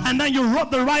 And then you wrote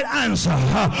the right answer.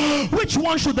 Which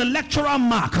one should the lecturer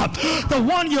mark? The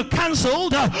one you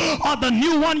canceled or the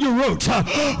new one you wrote?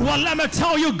 Well, let me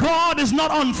tell you, God is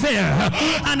not unfair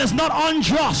and is not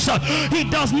unjust. He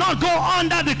does not go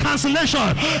under the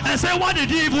cancellation and say, what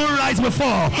did you even write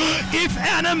before? If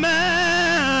any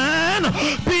man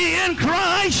be in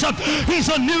Christ, he's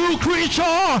a new creature.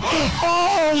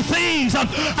 All things have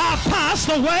passed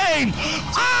away.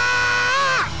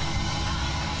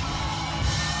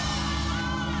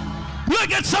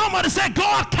 Look at somebody, say,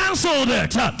 God canceled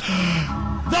it.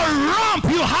 The romp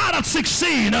you had at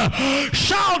 16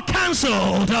 shall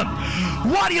canceled.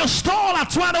 What you stole at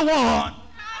 21,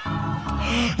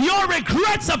 your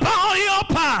regrets about your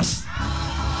past,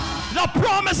 the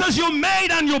promises you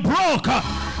made and you broke,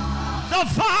 the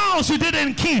vows you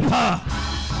didn't keep,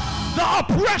 the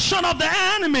oppression of the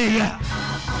enemy.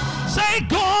 Say,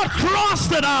 God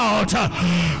crossed it out.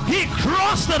 He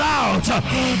crossed it out.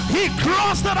 He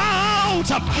crossed it out.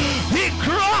 He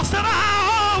crossed it out.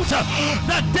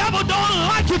 The devil don't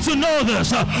like you to know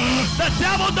this. The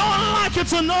devil don't like you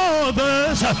to know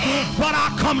this. But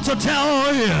I come to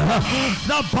tell you,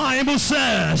 the Bible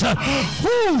says,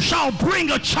 who shall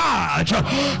bring a charge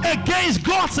against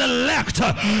God's elect?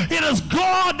 It is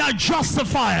God that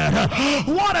justified.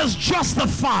 What is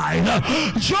justified?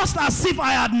 Just as if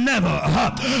I had never.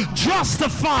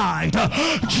 Justified.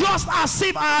 Just as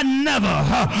if I had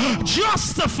never.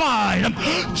 Justified.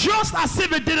 Just as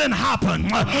if it didn't happen.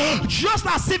 Just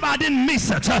as if I didn't miss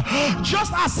it.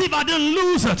 Just as if I didn't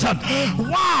lose it.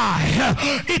 Why?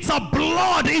 It's a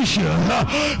blood issue.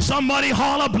 Somebody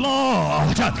holler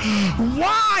blood.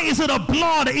 Why is it a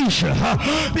blood issue?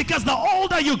 Because the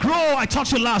older you grow, I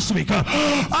taught you last week,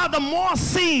 the more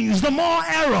sins, the more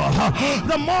error,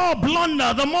 the more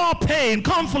blunder, the more pain,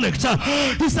 conflict.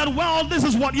 He said, well, this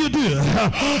is what you do.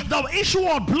 The issue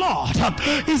of blood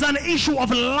is an issue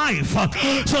of life.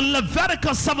 So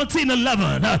Leviticus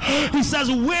 17:11, he says,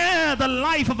 where the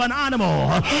life of an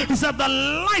animal, he said the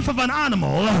life of an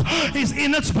animal is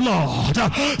in its blood.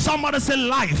 Somebody say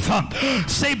life,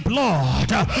 say blood,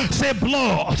 say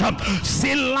blood,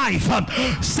 say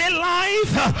life, say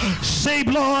life, say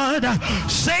blood,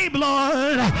 say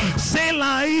blood, say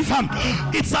life.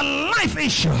 It's a life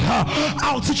issue.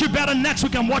 I'll teach you better next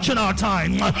week. I'm watching our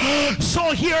time.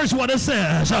 So here's what it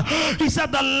says. He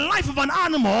said the life of an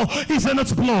animal is in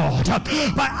its blood.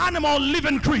 By animal,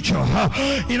 living creature.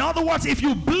 In other words, if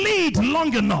you bleed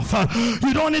long enough,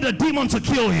 you don't need a demon to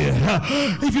kill you.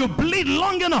 If you bleed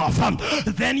long enough,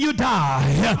 then you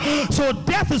die. So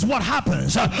death is what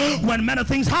happens when many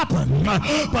things happen.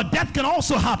 But death can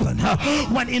also happen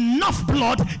when enough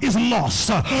blood is lost.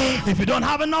 If you don't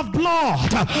have enough blood,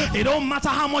 it don't matter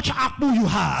how much akbu you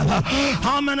have,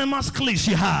 how many masclis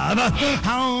you have,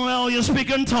 how well you speak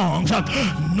in tongues.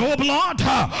 No blood,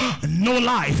 no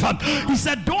life. He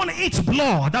said, don't eat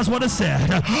blood. That's what it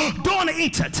said. Don't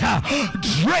eat it.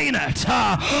 Drain it.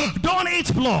 Don't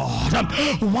eat blood.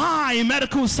 Why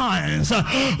medical science?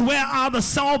 Where are the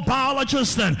cell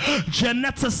biologists and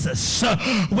geneticists?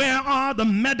 Where are the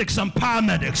medics and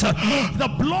paramedics? The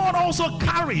blood also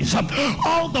carries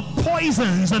all the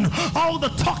poisons and all the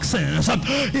toxins.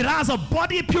 It has a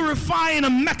body purifying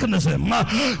mechanism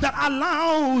that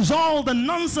allows all the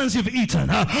nonsense you've eaten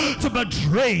to be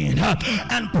drained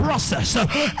and processed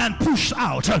and pushed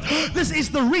out. This is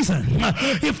the reason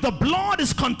if the blood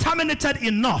is contaminated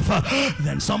enough,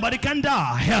 then somebody can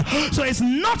die. So it's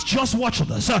not just, watch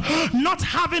this, not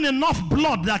having enough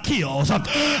blood that kills.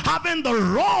 Having the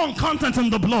wrong content in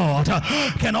the blood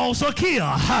can also kill.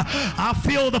 I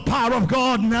feel the power of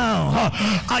God now.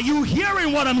 Are you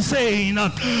hearing what I'm saying?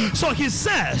 So he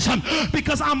says,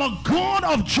 because I'm a God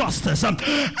of justice,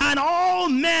 and all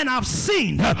men have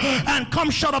sinned and come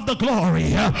short of the glory.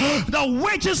 The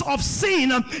wages of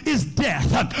sin is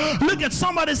death. Look at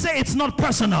somebody, say it's not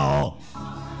personal.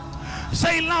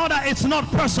 Say louder, it's not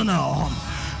personal.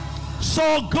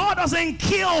 So God doesn't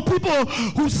kill people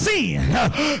who sin.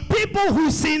 People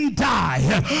who sin die.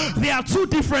 They are two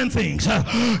different things.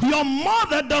 Your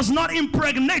mother does not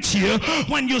impregnate you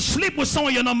when you sleep with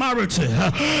someone you're not married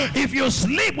to. If you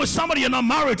sleep with somebody you're not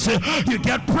married to, you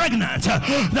get pregnant.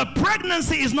 The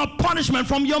pregnancy is not punishment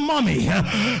from your mommy.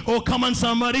 Oh, come on,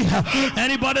 somebody.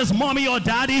 Anybody's mommy or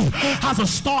daddy has a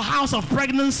storehouse of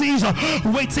pregnancies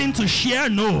waiting to share?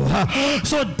 No.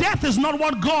 So death is not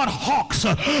what God hawks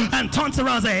and turns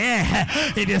around and say, yeah,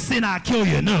 if you sin, I'll kill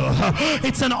you. No.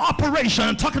 It's an operation.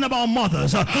 I'm talking about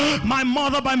mothers. My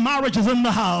mother by marriage is in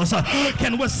the house.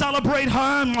 Can we celebrate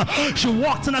her? She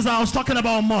walked in as I was talking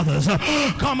about mothers.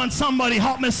 Come on, somebody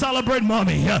help me celebrate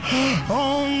mommy.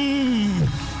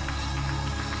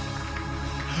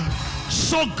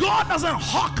 So God doesn't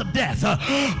hawk death,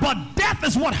 but death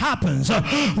is what happens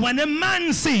when a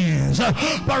man sins.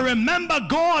 But remember,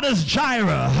 God is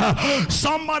Jireh.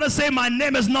 Somebody say, my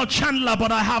name is not Chandler,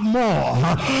 but I have more.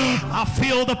 I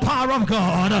feel the power of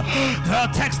God.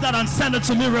 Text that and send it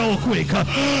to me real quick.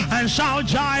 And shout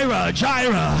Jireh,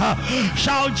 Jireh,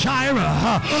 shout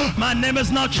Jireh. My name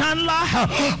is not Chandler,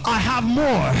 I have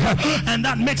more. And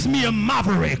that makes me a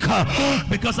maverick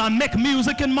because I make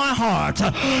music in my heart.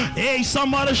 Hey, Hey,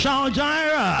 somebody shout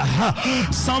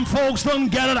Jireh. Some folks don't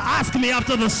get it. Ask me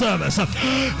after the service.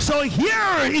 So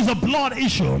here is a blood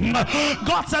issue.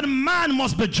 God said man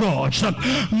must be judged.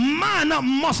 Man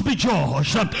must be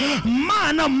judged.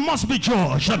 Man must be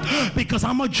judged because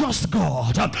I'm a just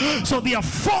God. So there are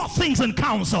four things in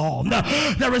counsel.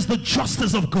 There is the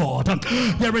justice of God.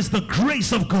 There is the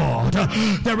grace of God.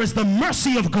 There is the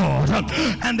mercy of God.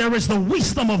 And there is the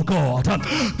wisdom of God.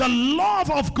 The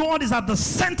love of God is at the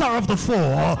center of the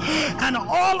four. And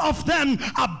all of them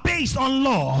are based on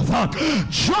love.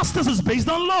 Justice is based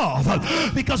on love.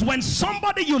 Because when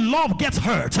somebody you love gets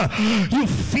hurt, you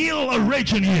feel a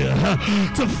rage in you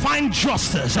to find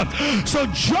justice. So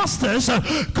justice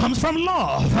comes from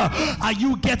love. Are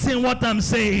you getting what I'm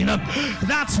saying?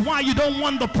 That's why you don't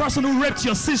want the person who raped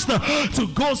your sister to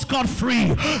go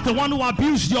scot-free. The one who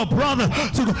abused your brother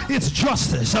to go. It's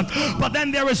justice. But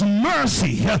then there is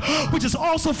mercy, which is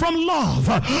also from love.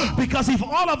 Because if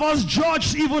all of us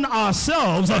judged even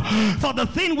ourselves for the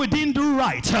thing we didn't do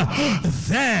right,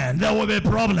 then there will be a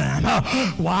problem.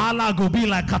 Wahala go be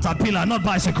like caterpillar, not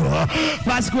bicycle.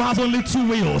 Bicycle has only 2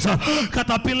 wheels.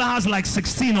 Caterpillar has like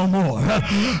 16 or more.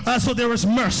 So there is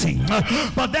mercy.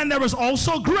 But then there is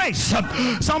also grace.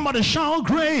 Somebody shout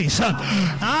grace.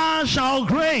 Shout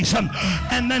grace.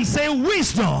 And then say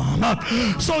wisdom.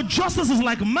 So justice is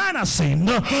like man has sinned.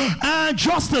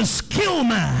 Justice kill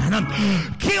man.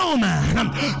 Kill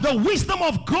man. The wisdom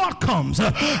of God comes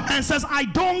and says, I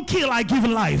don't kill, I give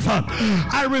life.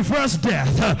 I reverse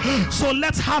death. So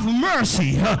let's have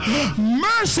mercy.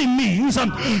 Mercy means,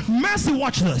 mercy,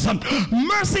 watch this.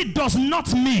 Mercy does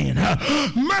not mean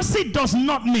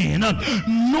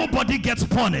nobody gets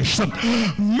punished.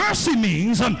 Mercy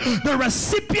means the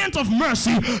recipient of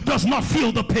mercy does not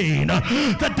feel the pain.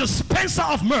 The dispenser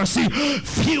of mercy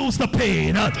feels the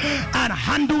pain and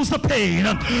handles the pain.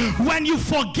 When you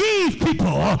forgive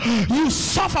people, you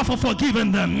suffer for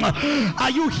forgiving them.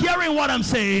 Are you hearing what I'm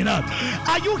saying?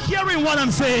 Are you hearing what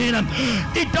I'm saying?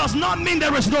 It does not mean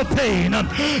there is no pain.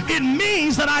 It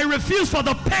means that I refuse for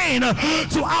the pain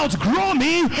to outgrow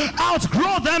me,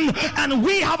 outgrow them, and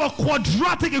we have a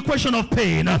quadratic equation of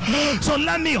pain. So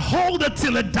let me hold it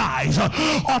till it dies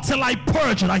or till I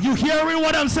purge it. Are you hearing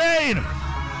what I'm saying?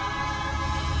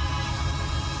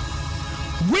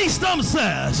 Wisdom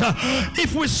says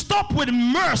if we stop with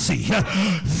mercy,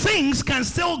 things can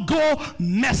still go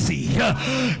messy,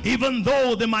 even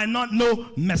though they might not know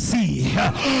mercy.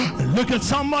 Look at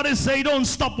somebody, say don't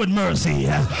stop with mercy.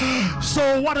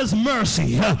 So what is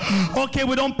mercy? Okay,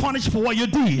 we don't punish for what you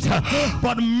did,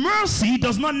 but mercy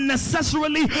does not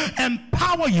necessarily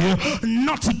empower you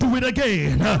not to do it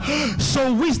again.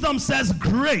 So wisdom says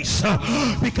grace,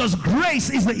 because grace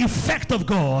is the effect of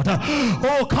God.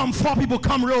 Oh, come, 4 people,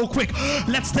 come real quick.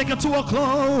 Let's take it to a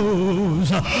close.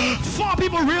 4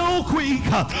 people real quick.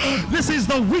 This is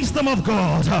the wisdom of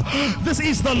God. This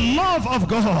is the love of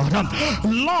God.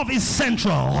 Love is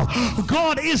central.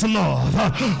 God is love.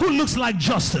 Who looks like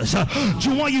justice?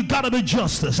 You gotta be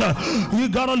justice. You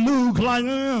gotta look like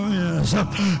yes.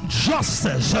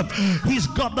 Justice. He's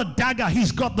got the dagger.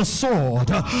 He's got the sword.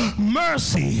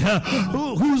 Mercy.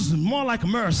 Who's more like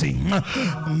mercy?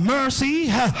 Mercy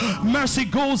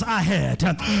goes ahead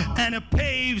and it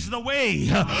paves the way.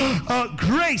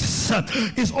 Grace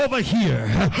is over here,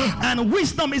 and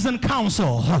wisdom is in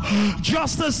counsel.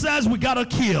 Justice says we gotta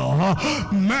kill.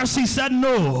 Mercy said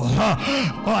no.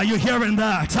 Are you hearing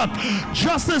that?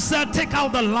 Justice said take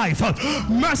out the life.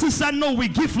 Mercy said no, we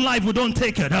give life, we don't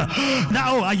take it.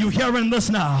 Now are you hearing this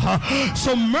now?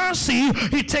 So mercy,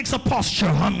 it takes a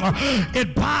posture.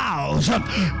 It bows.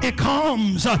 It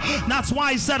comes. That's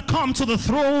why I said come to the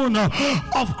throne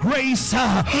of grace.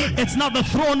 It's not the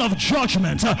throne of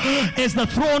judgment. It's the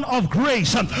throne of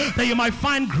grace, that you might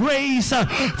find grace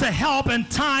to help in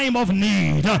time of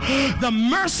need. The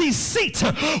mercy seat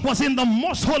was in the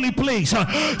most holy place.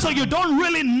 So you don't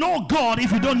really know God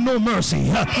if you don't know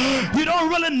mercy. You don't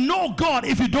really know God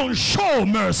if you don't show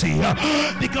mercy,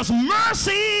 because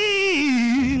mercy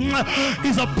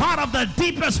is a part of the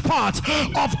deepest part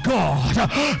of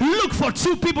God. Look for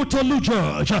 2 people to look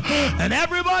judge, and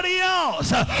everybody else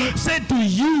said, do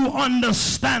you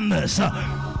understand this?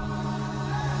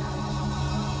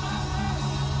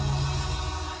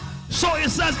 So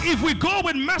it says, if we go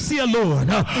with mercy alone,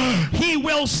 he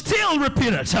will still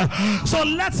repeat it. So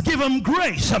let's give him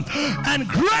grace. And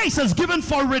grace is given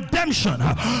for redemption,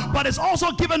 but it's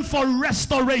also given for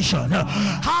restoration.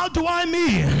 How do I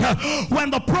mean?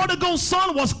 When the prodigal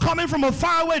son was coming from a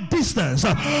faraway distance,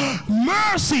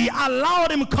 mercy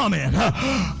allowed him come in.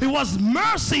 It was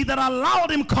mercy that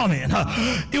allowed him come in.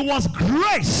 It was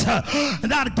grace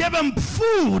that gave him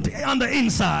food on the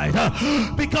inside,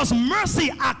 because mercy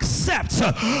accepts,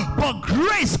 but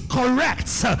grace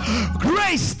corrects,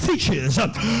 grace teaches,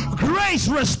 grace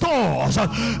restores.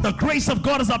 The grace of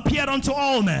God has appeared unto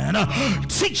all men,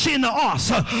 teaching us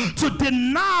to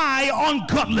deny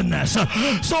ungodliness.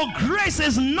 So grace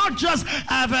is not just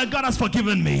God has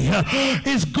forgiven me,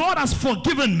 it's God has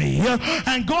forgiven me,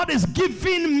 and God is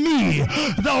giving me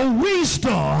the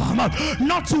wisdom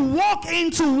not to walk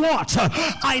into what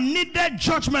I needed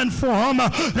judgment from,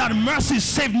 that mercy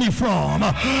saved me from.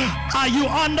 Are you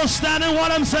understanding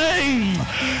what I'm saying?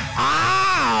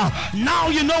 Now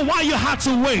you know why you had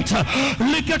to wait.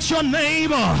 Look at your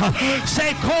neighbor,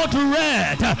 say, code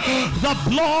red, the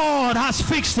blood has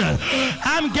fixed it.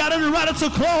 I'm getting ready to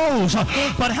close,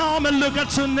 but help me look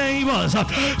at your neighbors,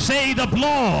 say, the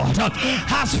blood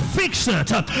has fixed it.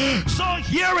 So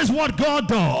here is what God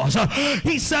does.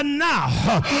 He said, now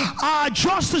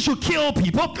justice should kill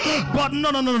people, but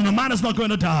no, man is not going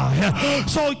to die.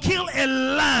 So kill a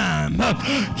lamb,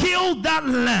 kill that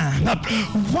lamb.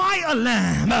 Why a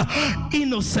lamb?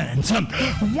 Innocent.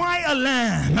 Why a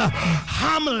lamb?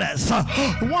 Harmless.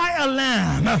 Why a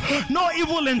lamb? No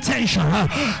evil intention.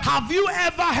 Have you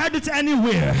ever heard it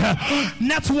anywhere?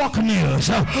 Network news.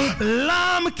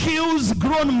 Lamb kills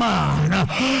grown man.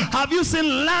 Have you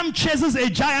seen lamb chases a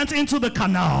giant into the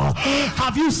canal?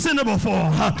 Have you seen it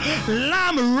before?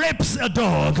 Lamb rapes a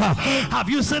dog. Have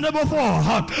you seen it before?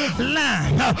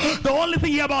 Lamb. The only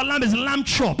thing here about lamb is lamb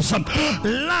chops.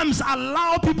 Lambs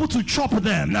allow people to chop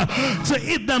them, to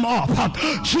eat them up.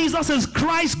 Jesus is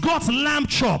Christ, God's lamb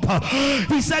chop.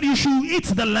 He said you should eat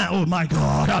the lamb. Oh my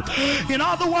God. In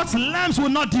other words, lambs will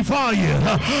not devour you,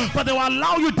 but they will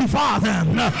allow you to devour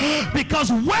them,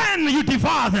 because when you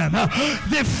devour them,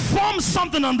 they form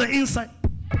something on the inside.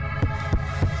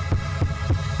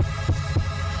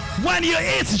 When you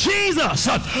eat Jesus,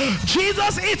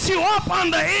 Jesus eats you up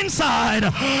on the inside,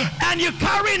 and you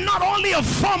carry not only a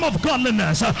form of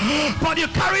godliness, but you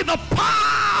carry the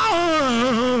power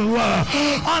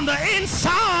on the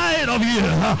inside of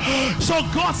you. So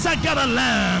God said, get a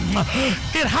lamb.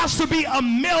 It has to be a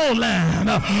male lamb.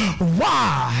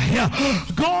 Why?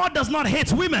 God does not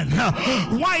hate women.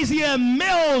 Why is he a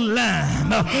male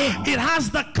lamb? It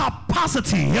has the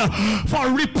capacity for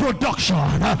reproduction.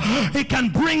 It can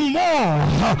bring more,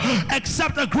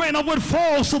 except a grain of wood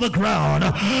falls to the ground.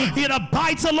 It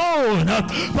abides alone,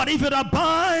 but if it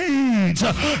abides,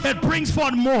 it brings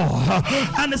forth more.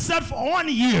 And it said for 1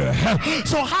 year.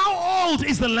 So how old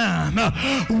is the lamb?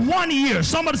 1 year.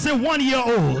 Somebody say 1 year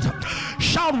old.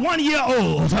 Shout 1 year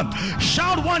old.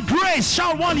 Shout one grace.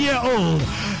 Shout 1 year old.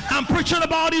 I'm preaching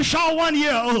about it. Shout 1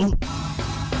 year old.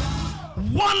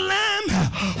 One lamb,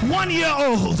 1 year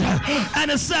old.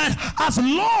 And it said, as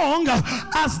long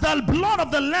as the blood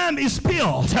of the lamb is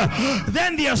spilled,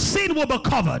 then their sin will be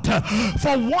covered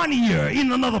for 1 year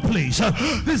in another place.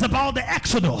 This is about the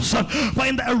Exodus. But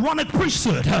in the Aaronic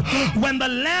priesthood, when the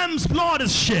lamb's blood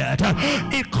is shed,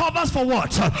 it covers for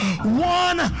what?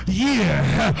 1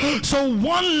 year. So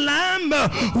one lamb,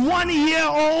 1 year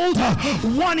old,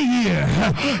 1 year.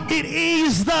 It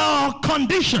is the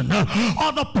condition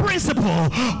or the principle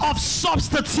of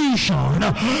substitution.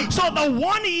 So the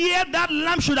 1 year that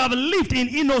lamb should have lived in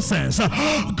innocence,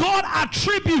 God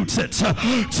attributes it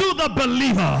to the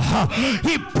believer.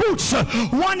 He puts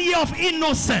 1 year of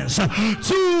innocence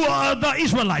to the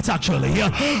Israelites, actually.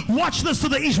 Watch this, to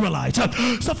the Israelites.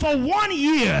 So for 1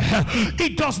 year,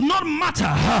 it does not matter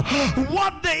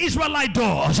what the Israelite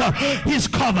does. He's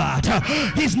covered.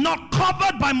 He's not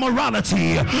covered by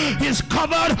morality. He's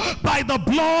covered by the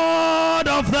blood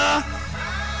of the...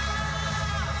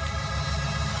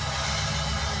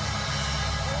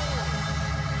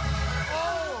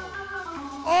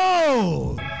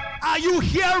 Oh, are you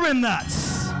hearing that?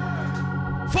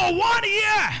 For 1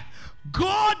 year,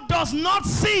 God does not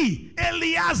see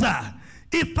Eleazar,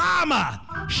 Ithamar,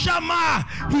 Shammah.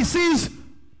 He sees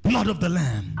blood of the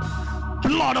lamb,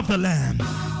 blood of the lamb,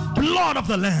 blood of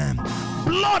the lamb,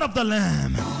 blood of the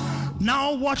lamb.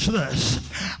 Now watch this.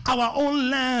 Our own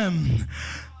lamb.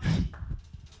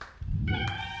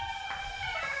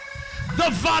 The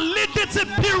validity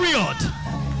period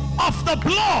of the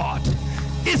blood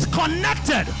is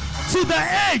connected to the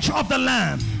age of the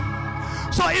lamb.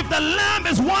 So if the lamb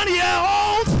is 1 year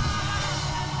old,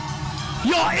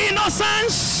 your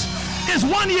innocence is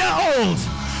 1 year old.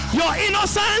 Your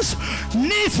innocence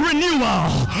needs renewal.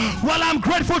 Well, I'm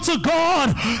grateful to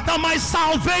God that my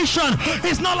salvation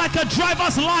is not like a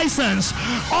driver's license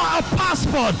or a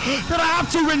passport that I have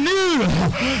to renew.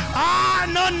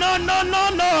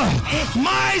 No.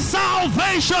 My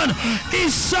salvation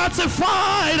is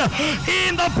certified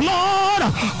in the blood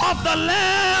of the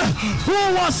Lamb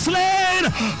who was slain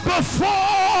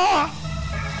before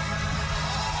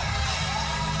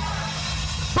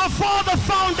the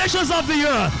foundations of the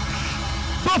earth.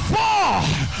 Before,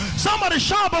 somebody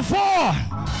shout before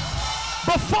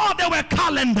there were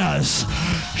calendars.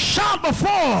 Shout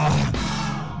before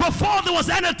there was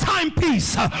any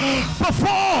timepiece.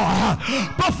 Before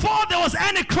there was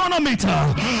any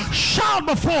chronometer. Shout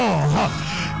before.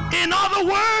 In other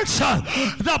words,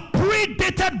 the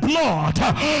predated blood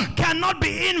cannot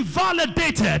be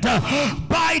invalidated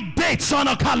by dates on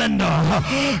a calendar.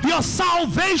 Your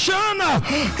salvation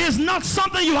is not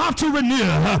something you have to renew.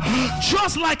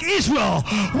 Just like Israel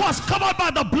was covered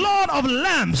by the blood of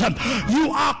lambs,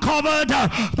 you are covered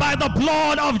by the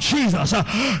blood of Jesus.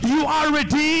 You are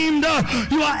redeemed,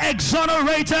 you are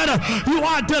exonerated, you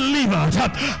are delivered.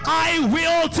 I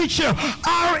will teach you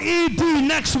RED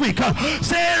next week.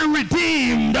 Say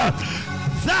redeemed.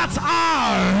 That's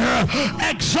R.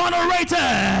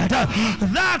 Exonerated.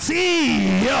 That's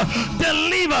E.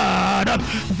 Delivered.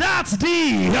 That's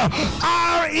D.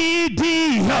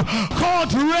 R-E-D.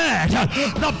 Called red.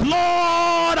 The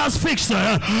blood has fixed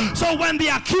it. So when the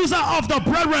accuser of the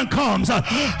brethren comes,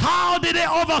 how did they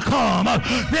overcome?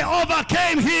 They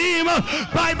overcame him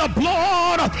by the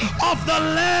blood of the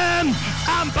Lamb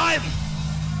and by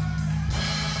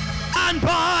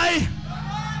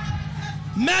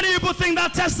many people think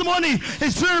that testimony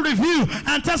is during review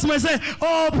and testimony say,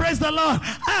 oh, praise the Lord,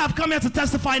 I have come here to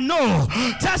testify. No,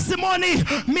 testimony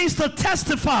means to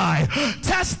testify.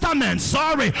 Testament,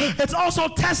 sorry, it's also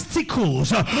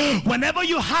testicles. Whenever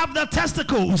you have the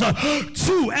testicles,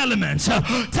 two elements.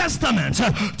 Testament,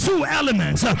 two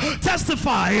elements.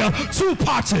 Testify, two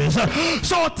parties.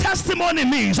 So testimony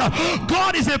means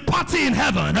God is a party in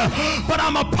heaven, but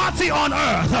I'm a party on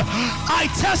earth. I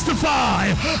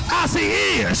testify as he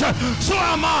is, so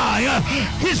am I.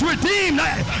 He's redeemed.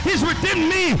 He's redeemed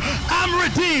me. I'm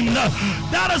redeemed.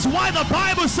 That is why the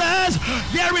Bible says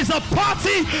there is a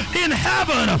party in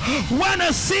heaven when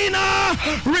a sinner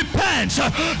repents,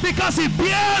 because he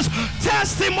bears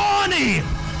testimony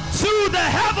to the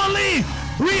heavenly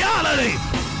reality.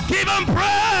 Give him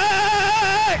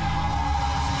praise.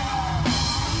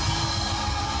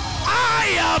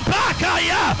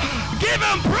 Give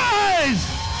him praise.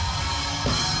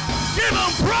 Give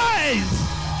him praise.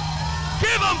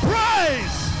 Give him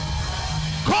praise.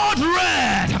 Code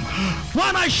red.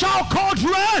 When I shout code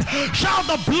red, shout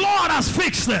the blood has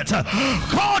fixed it.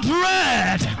 Code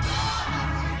red.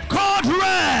 Code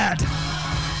red.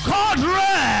 Code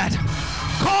red.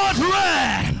 Code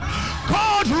red.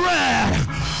 Code red.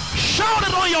 Shout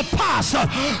it on your past.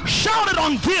 Shout it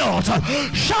on guilt.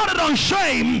 Shout it on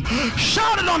shame.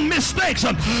 Shout it on mistakes.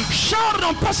 Shout it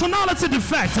on personality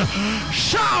defect.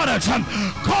 Shout it.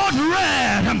 Code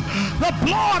red. The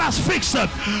blood has fixed it.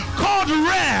 Code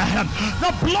red.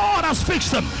 The blood has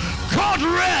fixed it. Code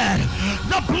red.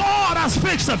 The blood has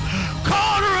fixed it.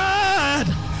 Code red.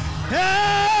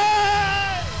 Hey.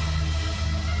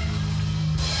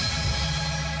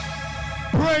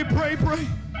 Pray, pray, pray.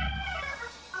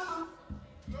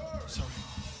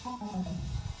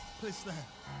 Please stand.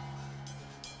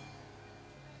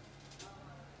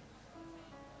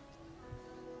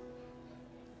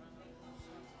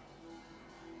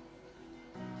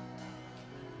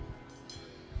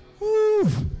 Woo.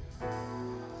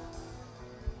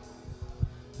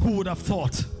 Who would have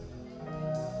thought?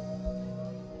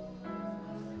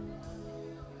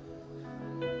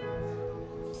 The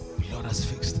Lord has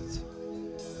fixed it.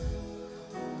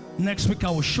 Next week I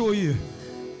will show you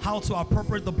how to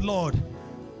appropriate the blood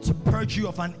to purge you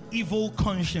of an evil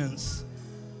conscience.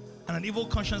 And an evil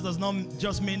conscience does not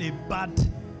just mean a bad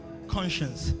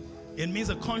conscience. It means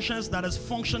a conscience that is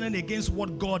functioning against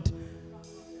what God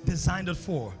designed it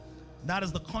for. That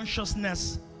is the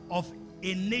consciousness of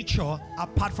a nature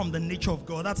apart from the nature of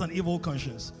God. That's an evil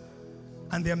conscience.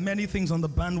 And there are many things on the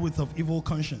bandwidth of evil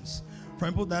conscience. For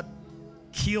people that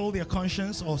kill their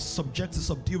conscience or subject to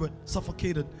subdue it,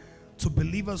 suffocate it, to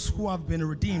believers who have been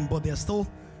redeemed, but they're still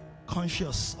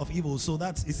conscious of evil. So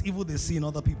it's evil they see in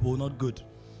other people, not good.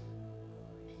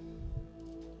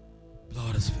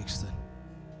 Blood has fixed it.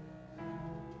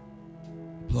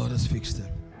 Blood has fixed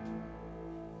it.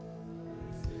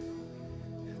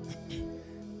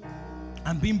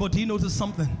 And Bimbo, do you notice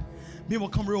something? Bimbo,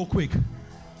 come real quick.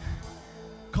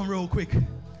 Come real quick.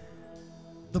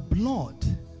 The blood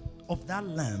of that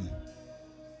lamb,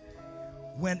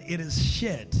 when it is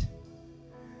shed,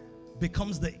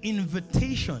 becomes the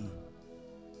invitation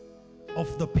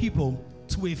of the people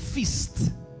to a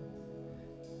feast.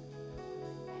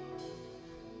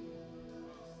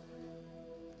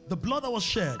 The blood that was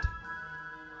shed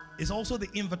is also the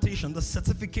invitation, the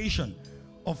certification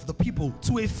of the people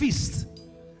to a feast.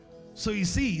 So you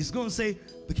see, he's going to say,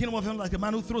 the kingdom of heaven like a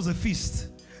man who throws a feast.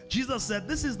 Jesus said,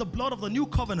 this is the blood of the new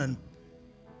covenant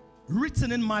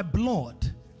written in my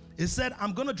blood. He said,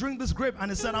 I'm going to drink this grape.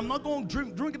 And he said, I'm not going to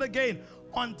drink it again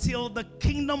until the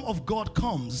kingdom of God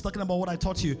comes. He's talking about what I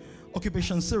taught you,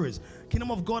 occupation series. Kingdom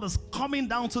of God is coming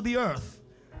down to the earth.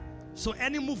 So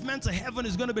any movement to heaven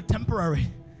is going to be temporary.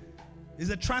 It's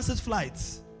a transit flight.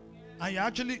 And you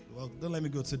actually, well, don't let me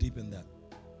go too deep in that.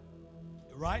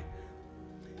 Right?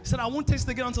 He said, I won't taste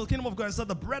again until the kingdom of God. He said,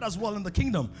 the bread as well in the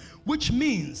kingdom. Which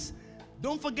means,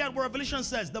 don't forget what Revelation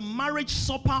says, the marriage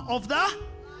supper of the,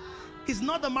 is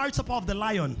not the marriage supper of the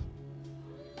lion.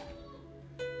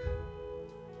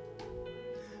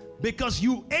 Because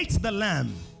you ate the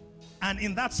lamb, and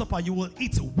in that supper you will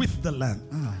eat with the lamb.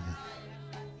 Yeah.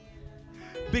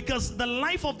 Because the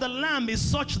life of the lamb is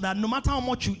such that no matter how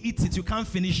much you eat it, you can't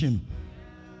finish him.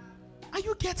 Are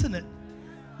you getting it?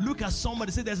 Look at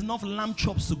somebody, say there's enough lamb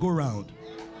chops to go around.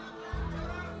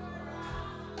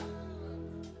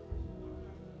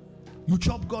 You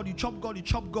chop God, you chop God, you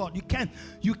chop God.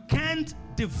 You can't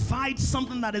divide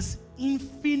something that is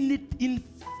infinitely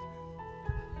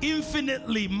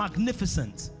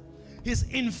magnificent. His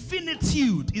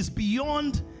infinitude is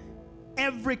beyond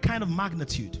every kind of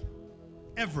magnitude.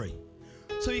 Every.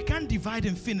 So you can't divide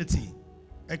infinity,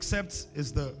 except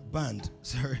it's the band.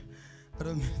 Sorry. I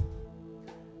don't mean.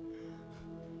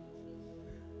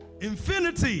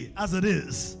 Infinity as it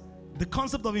is, the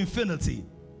concept of infinity,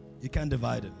 you can't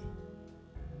divide it.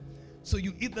 So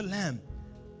you eat the lamb.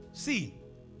 See,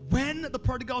 when the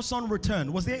prodigal son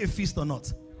returned, was there a feast or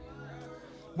not?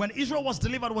 When Israel was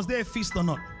delivered, was there a feast or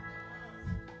not?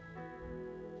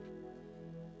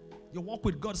 Your walk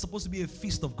with God is supposed to be a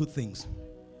feast of good things.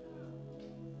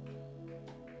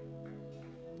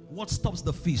 What stops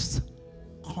the feast?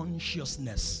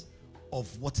 Consciousness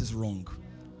of what is wrong,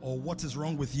 or what is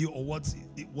wrong with you, or what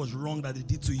it was wrong that it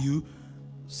did to you.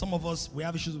 Some of us, we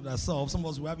have issues with ourselves. Some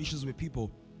of us, we have issues with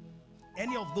people.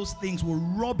 Any of those things will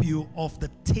rob you of the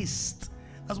taste.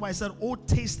 That's why I said, oh,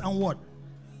 taste and what?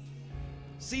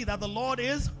 See that the Lord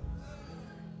is.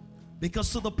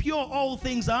 Because to the pure, all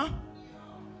things are.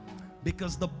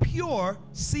 Because the pure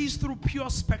sees through pure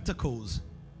spectacles.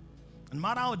 And no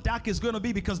matter how dark it's going to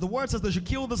be, because the word says they should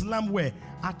kill this lamb where?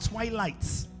 At twilight.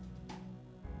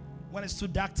 When it's too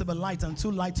dark to be light and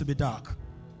too light to be dark.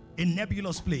 A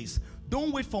nebulous place.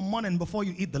 Don't wait for morning before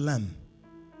you eat the lamb.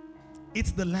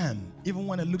 Eat the lamb, even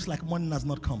when it looks like morning has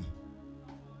not come.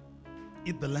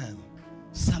 Eat the lamb.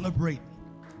 Celebrate.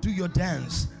 Do your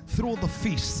dance. Throw the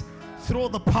feast. Throw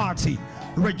the party.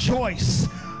 Rejoice.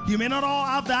 You may not all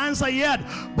have the answer yet,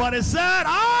 but it said,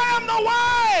 I am the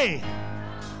way.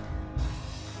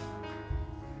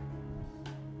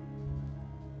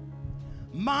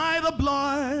 By the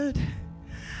blood,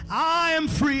 I am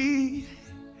free.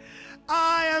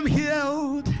 I am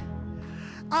healed.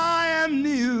 I am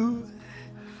new.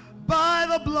 By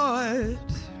the blood,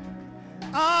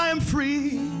 I am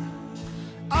free.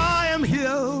 I am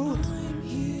healed.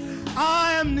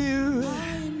 I am new.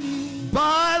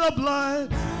 By the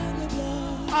blood,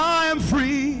 I am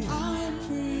free.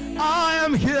 I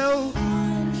am healed.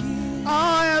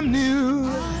 I am new.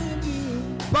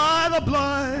 By the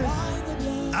blood,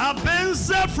 I've been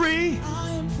set free.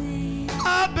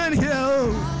 I've been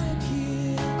healed.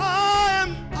 I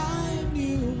am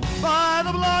new. By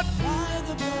the blood,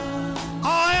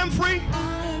 I am free.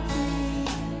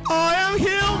 I am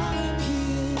healed.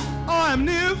 I am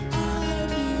new.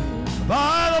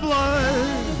 By the blood,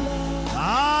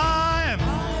 I am.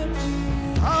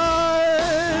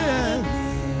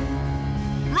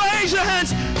 Raise your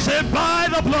hands. Say, by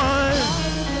the blood,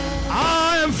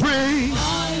 I am free.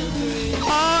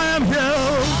 I am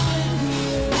healed.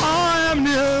 I am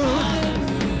new.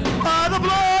 By the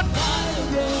blood,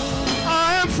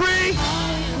 I am free.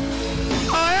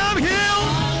 I am healed.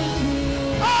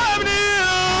 I am new.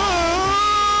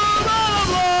 By the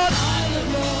blood,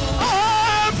 I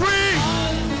am free.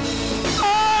 I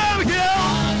am healed.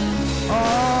 I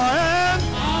am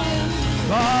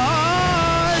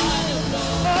fine.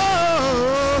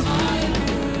 Oh,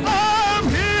 I am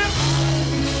healed.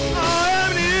 I am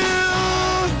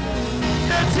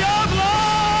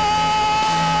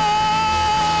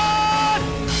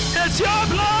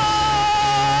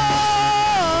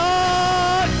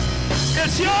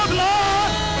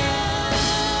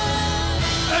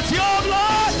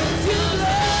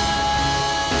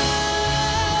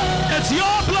It's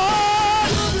your blood.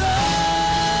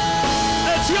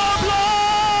 It's your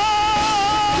blood.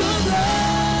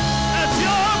 It's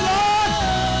your blood.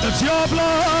 It's your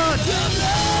blood.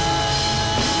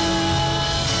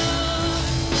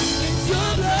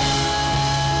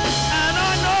 And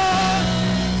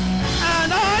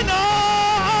I know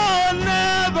I'll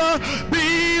never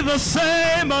be the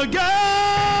same again.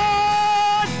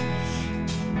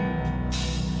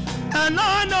 And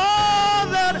I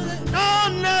know that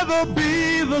I'll never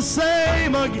be the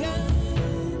same again.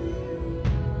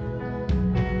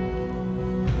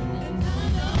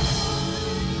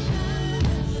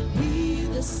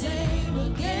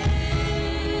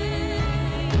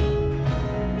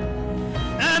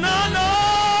 And I know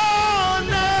I'll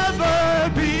never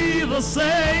be the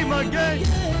same again.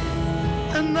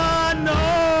 And I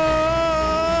know.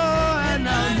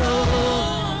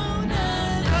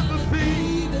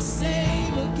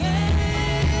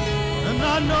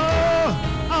 I know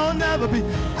I'll never be,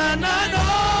 and I know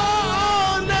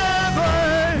I'll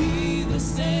never be the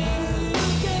same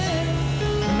again.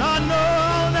 And I know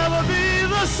I'll never be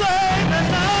the same,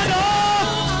 and I know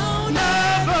I'll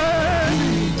never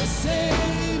be the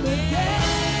same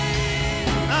again.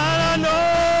 And I know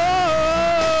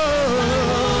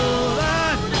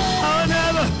that I'll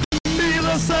never be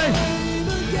the same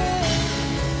again.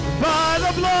 By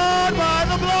the blood, by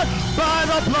the blood, by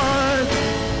the blood.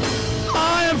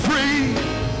 I am free,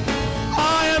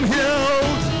 I am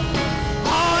healed,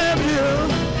 I am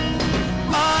healed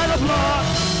by the blood.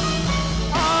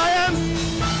 I am,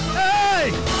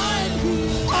 hey,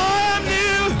 I am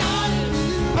new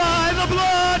by the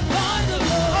blood.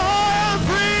 I am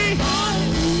free,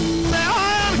 say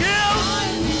I am healed,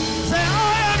 say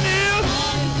I am new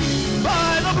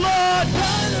by the blood.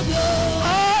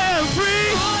 I am free,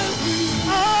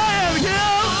 I am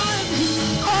healed,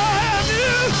 I am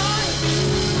new.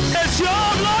 It's your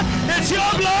blood, it's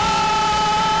your blood,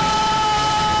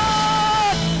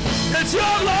 it's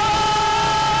your blood,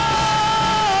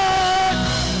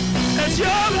 it's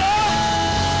your blood,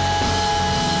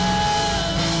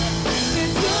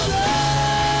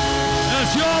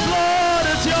 it's your blood,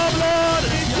 it's your blood,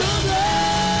 it's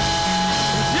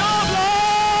your blood,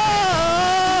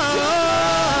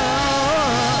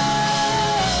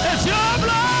 it's your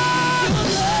blood,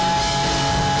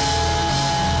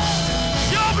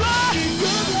 your blood.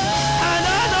 And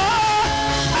I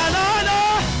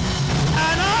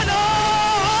know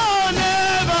I'll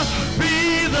never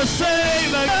be the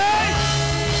same again.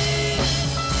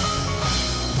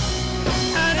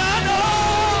 And I know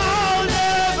I'll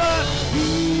never be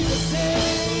the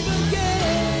same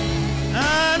again.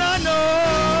 And I know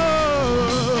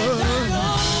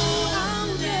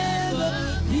I'll never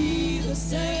be the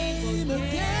same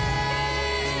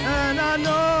again. And I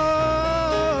know.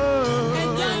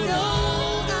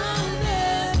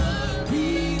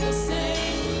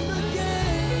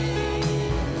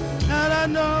 I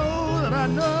know that I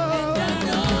know. And I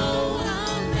know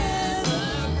I'll never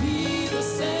be the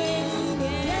same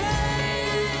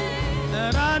again.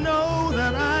 And I know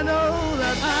that I know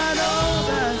that I know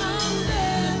that I'll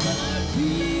never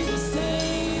be the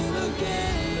same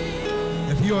again.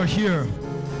 If you are here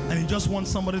and you just want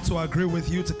somebody to agree with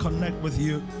you, to connect with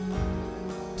you,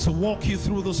 to walk you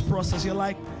through this process, you're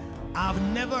like, I've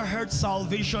never heard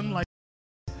salvation like,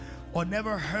 or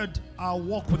never heard our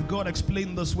walk with God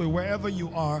explained this way. Wherever you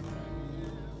are,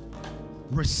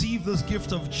 receive this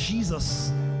gift of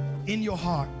Jesus in your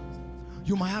heart.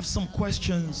 You might have some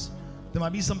questions. There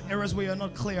might be some areas where you're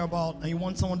not clear about, and you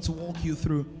want someone to walk you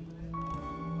through.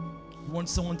 You want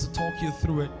someone to talk you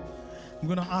through it. I'm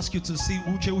going to ask you to see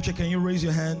Uche, can you raise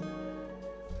your hand?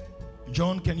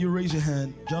 John, can you raise your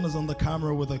hand? John is on the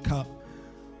camera with a cup.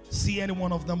 See any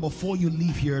one of them before you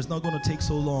leave here. It's not going to take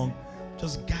so long.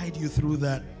 Just guide you through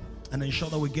that and ensure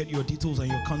that we get your details and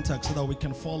your contacts so that we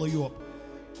can follow you up.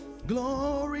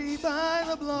 Glory by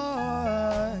the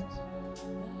blood.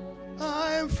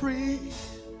 I am free.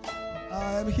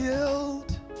 I am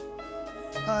healed.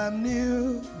 I am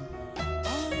new.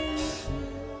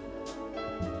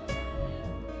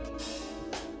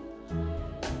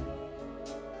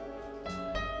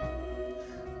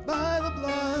 By the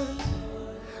blood,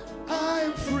 I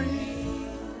am free.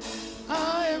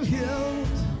 I am healed.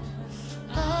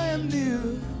 I am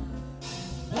new.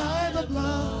 By the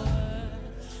blood,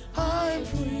 I am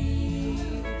free.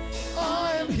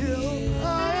 I am healed.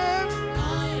 I am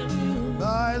new.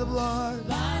 By the blood,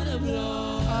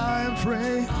 I am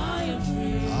free.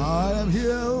 I am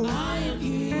healed. I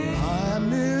am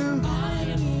new.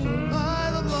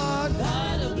 By the blood, I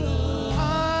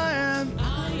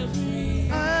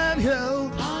am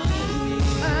healed.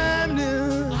 I am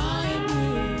new.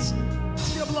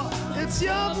 It's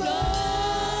your blood.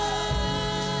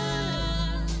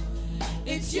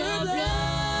 It's your blood.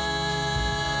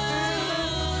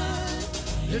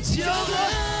 It's your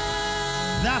blood.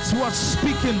 That's what's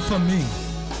speaking for me.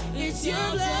 It's your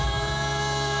blood.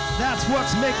 That's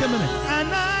what's making me.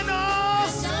 And I know.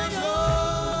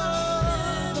 I'll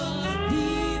never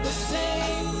be the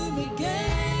same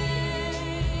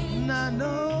again. And I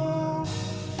know.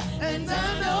 And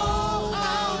I know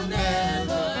I'll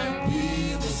never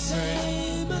be the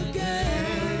same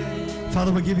again.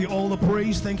 Father, we give you all the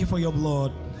praise. Thank you for your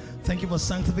blood. Thank you for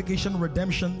sanctification,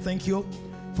 redemption. Thank you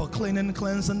for cleaning,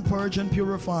 cleansing, purging,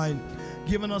 purifying,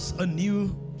 giving us a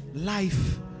new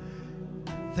life.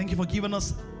 Thank you for giving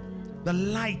us the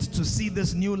light to see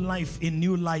this new life in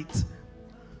new light.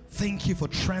 Thank you for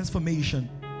transformation.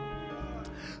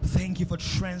 Thank you for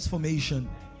transformation.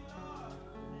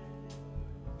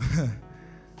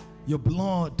 Your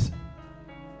blood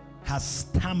has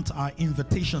stamped our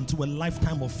invitation to a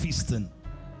lifetime of feasting.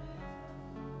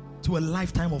 To a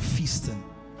lifetime of feasting.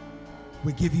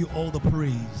 We give you all the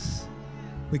praise.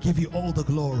 We give you all the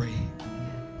glory.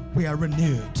 We are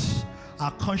renewed.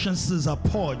 Our consciences are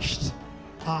purged.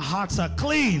 Our hearts are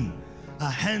clean.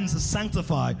 Our hands are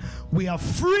sanctified. We are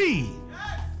free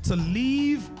to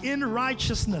live in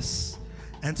righteousness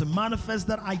and to manifest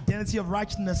that identity of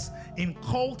righteousness in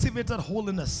cultivated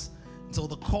holiness until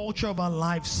the culture of our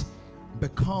lives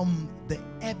become the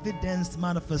evidenced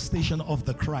manifestation of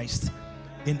the Christ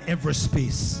in every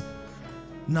space.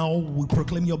 Now we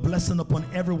proclaim your blessing upon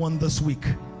everyone this week.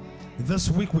 This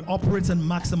week we operate in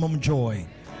maximum joy.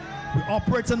 We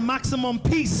operate in maximum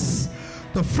peace.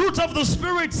 The fruit of the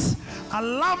Spirit are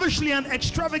lavishly and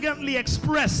extravagantly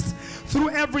expressed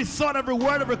through every thought, every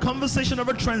word, every conversation,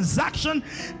 every transaction,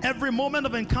 every moment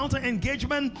of encounter,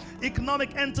 engagement,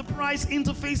 economic enterprise,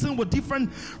 interfacing with different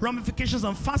ramifications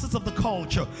and facets of the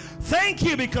culture. Thank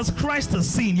you because Christ is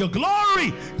seen. Your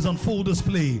glory is on full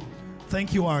display.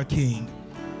 Thank you, our King.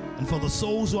 And for the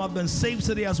souls who have been saved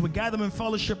today as we guide them in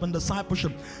fellowship and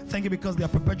discipleship, thank you because they are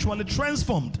perpetually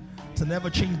transformed to never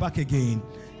change back again.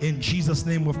 In Jesus'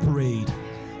 name we've prayed.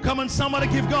 Come on, somebody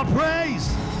give God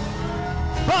praise.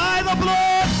 By the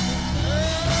blood,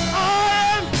 I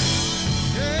am,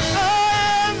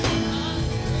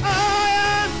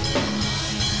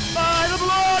 by the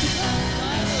blood.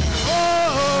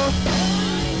 Oh,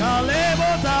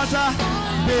 Kalebo Tata,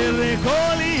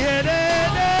 Berekoli Hede,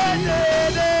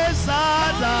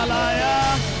 Satalaya.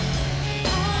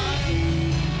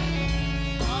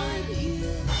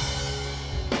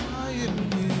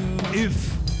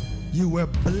 If you were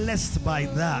blessed by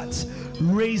that,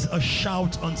 raise a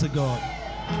shout unto God.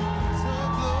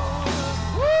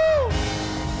 Woo!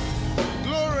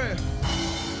 Glory.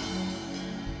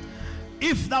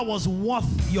 If that was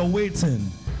worth your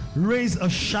waiting, raise a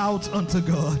shout unto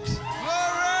God. Glory.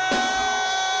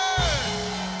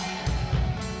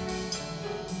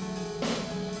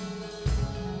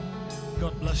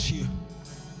 God bless you.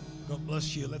 God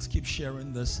bless you. Let's keep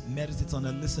sharing this. Meditate on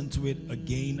it. Listen to it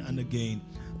again and again.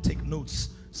 Take notes.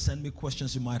 Send me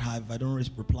questions you might have. If I don't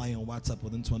reply on WhatsApp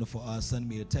within 24 hours, send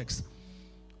me a text.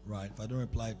 Right? If I don't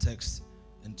reply a text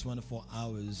in 24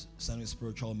 hours, send me a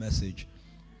spiritual message.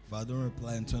 If I don't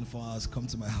reply in 24 hours, come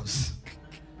to my house.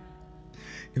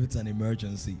 If it's an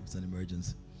emergency. It's an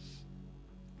emergency.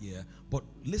 Yeah. But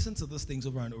listen to these things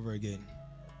over and over again.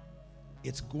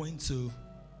 It's going to...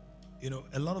 You know,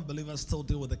 a lot of believers still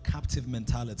deal with a captive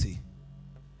mentality.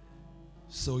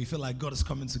 So you feel like God is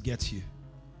coming to get you.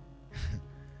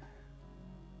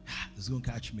 It's going to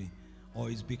catch me.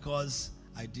 Or it's because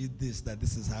I did this that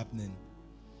this is happening.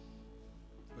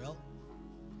 Well,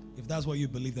 if that's what you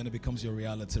believe, then it becomes your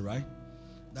reality, right?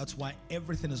 That's why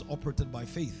everything is operated by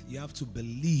faith. You have to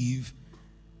believe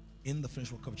in the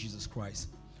finished work of Jesus Christ.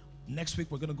 Next week,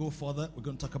 we're going to go further. We're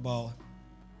going to talk about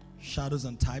shadows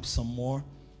and types some more.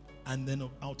 And then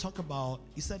I'll talk about,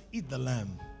 he said, eat the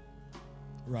lamb.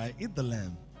 Right? Eat the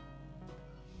lamb.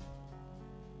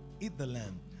 Eat the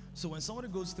lamb. So when somebody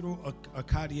goes through a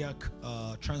cardiac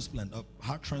transplant, a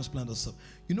heart transplant or so,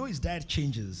 you know his diet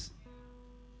changes.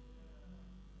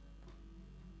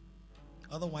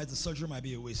 Otherwise, the surgery might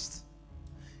be a waste.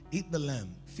 Eat the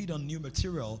lamb. Feed on new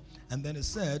material. And then it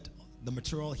said, the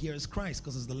material here is Christ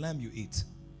because it's the lamb you eat.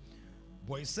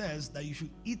 But it says that you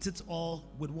should eat it all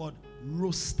with what?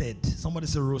 Roasted. Somebody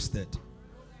say roasted.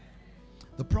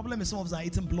 The problem is some of us are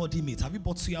eating bloody meat. Have you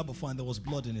bought suya before and there was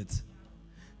blood in it?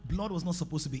 Blood was not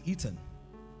supposed to be eaten.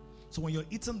 So when you're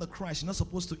eating the Christ, you're not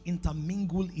supposed to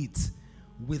intermingle it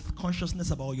with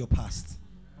consciousness about your past.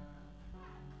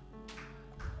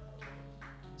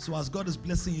 So as God is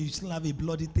blessing you, you still have a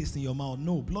bloody taste in your mouth.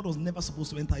 No, blood was never supposed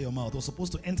to enter your mouth. It was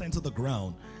supposed to enter into the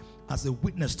ground as a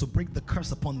witness to break the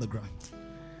curse upon the ground.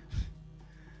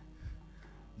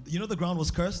 You know the ground was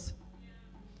cursed?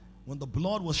 When the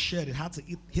blood was shed, it had to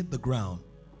hit the ground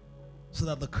so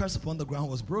that the curse upon the ground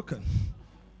was broken.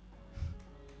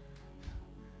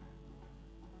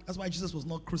 That's why Jesus was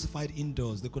not crucified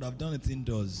indoors. They could have done it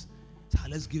indoors.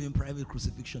 Let's give him private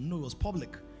crucifixion. No, it was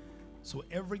public. So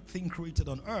everything created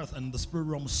on earth and the spirit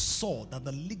realm saw that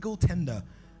the legal tender,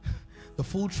 the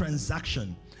full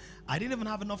transaction. I didn't even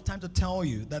have enough time to tell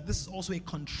you that this is also a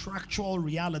contractual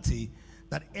reality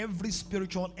that every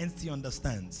spiritual entity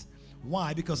understands.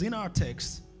 Why? Because in our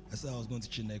text, I said I was going to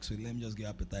teach next week. Let me just get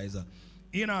appetizer.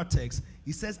 In our text,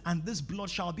 he says, and this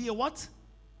blood shall be a what?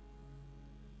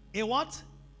 A what?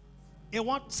 A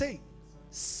what? Say,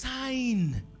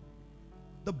 sign.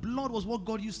 The blood was what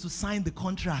God used to sign the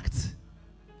contract.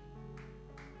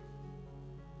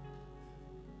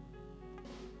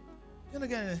 And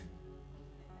again,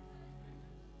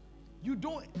 you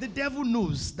don't, the devil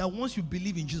knows that once you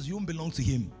believe in Jesus, you won't belong to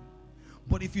him.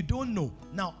 But if you don't know,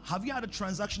 now, have you had a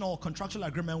transactional or contractual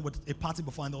agreement with a party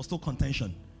before and there was still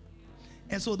contention?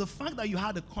 And so the fact that you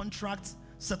had a contract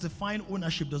certifying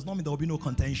ownership does not mean there will be no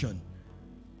contention.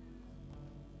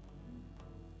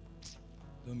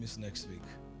 Don't miss next week.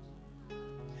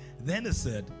 Then it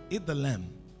said, eat the lamb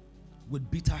with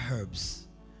bitter herbs.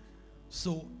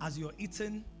 So as you're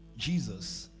eating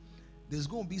Jesus, there's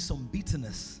going to be some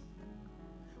bitterness.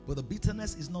 But the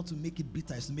bitterness is not to make it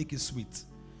bitter, it's to make it sweet.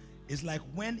 It's like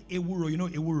when ewuro, you know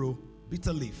ewuro,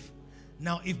 bitter leaf.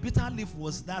 Now, if bitter leaf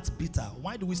was that bitter,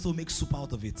 why do we still make soup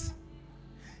out of it?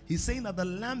 He's saying that the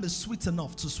lamb is sweet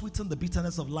enough to sweeten the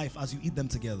bitterness of life as you eat them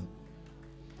together.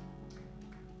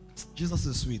 Jesus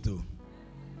is sweet too.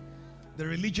 The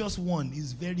religious one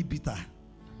is very bitter.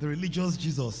 The religious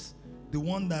Jesus, the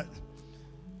one that,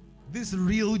 this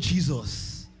real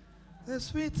Jesus, the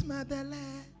sweet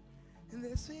Madeleine,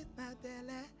 the sweet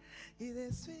Madeleine,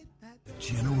 the sweet Madeleine.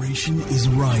 Generation is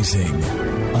rising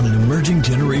on an emerging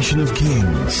generation of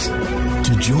kings.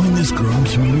 To join this growing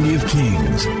community of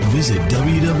kings, visit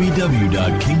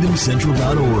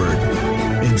www.kingdomcentral.org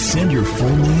and send your full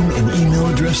name and email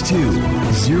address to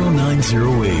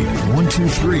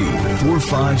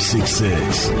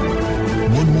 0908-123-4566.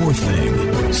 One more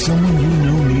thing, someone you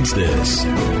know needs this.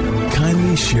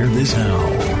 Kindly share this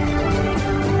now.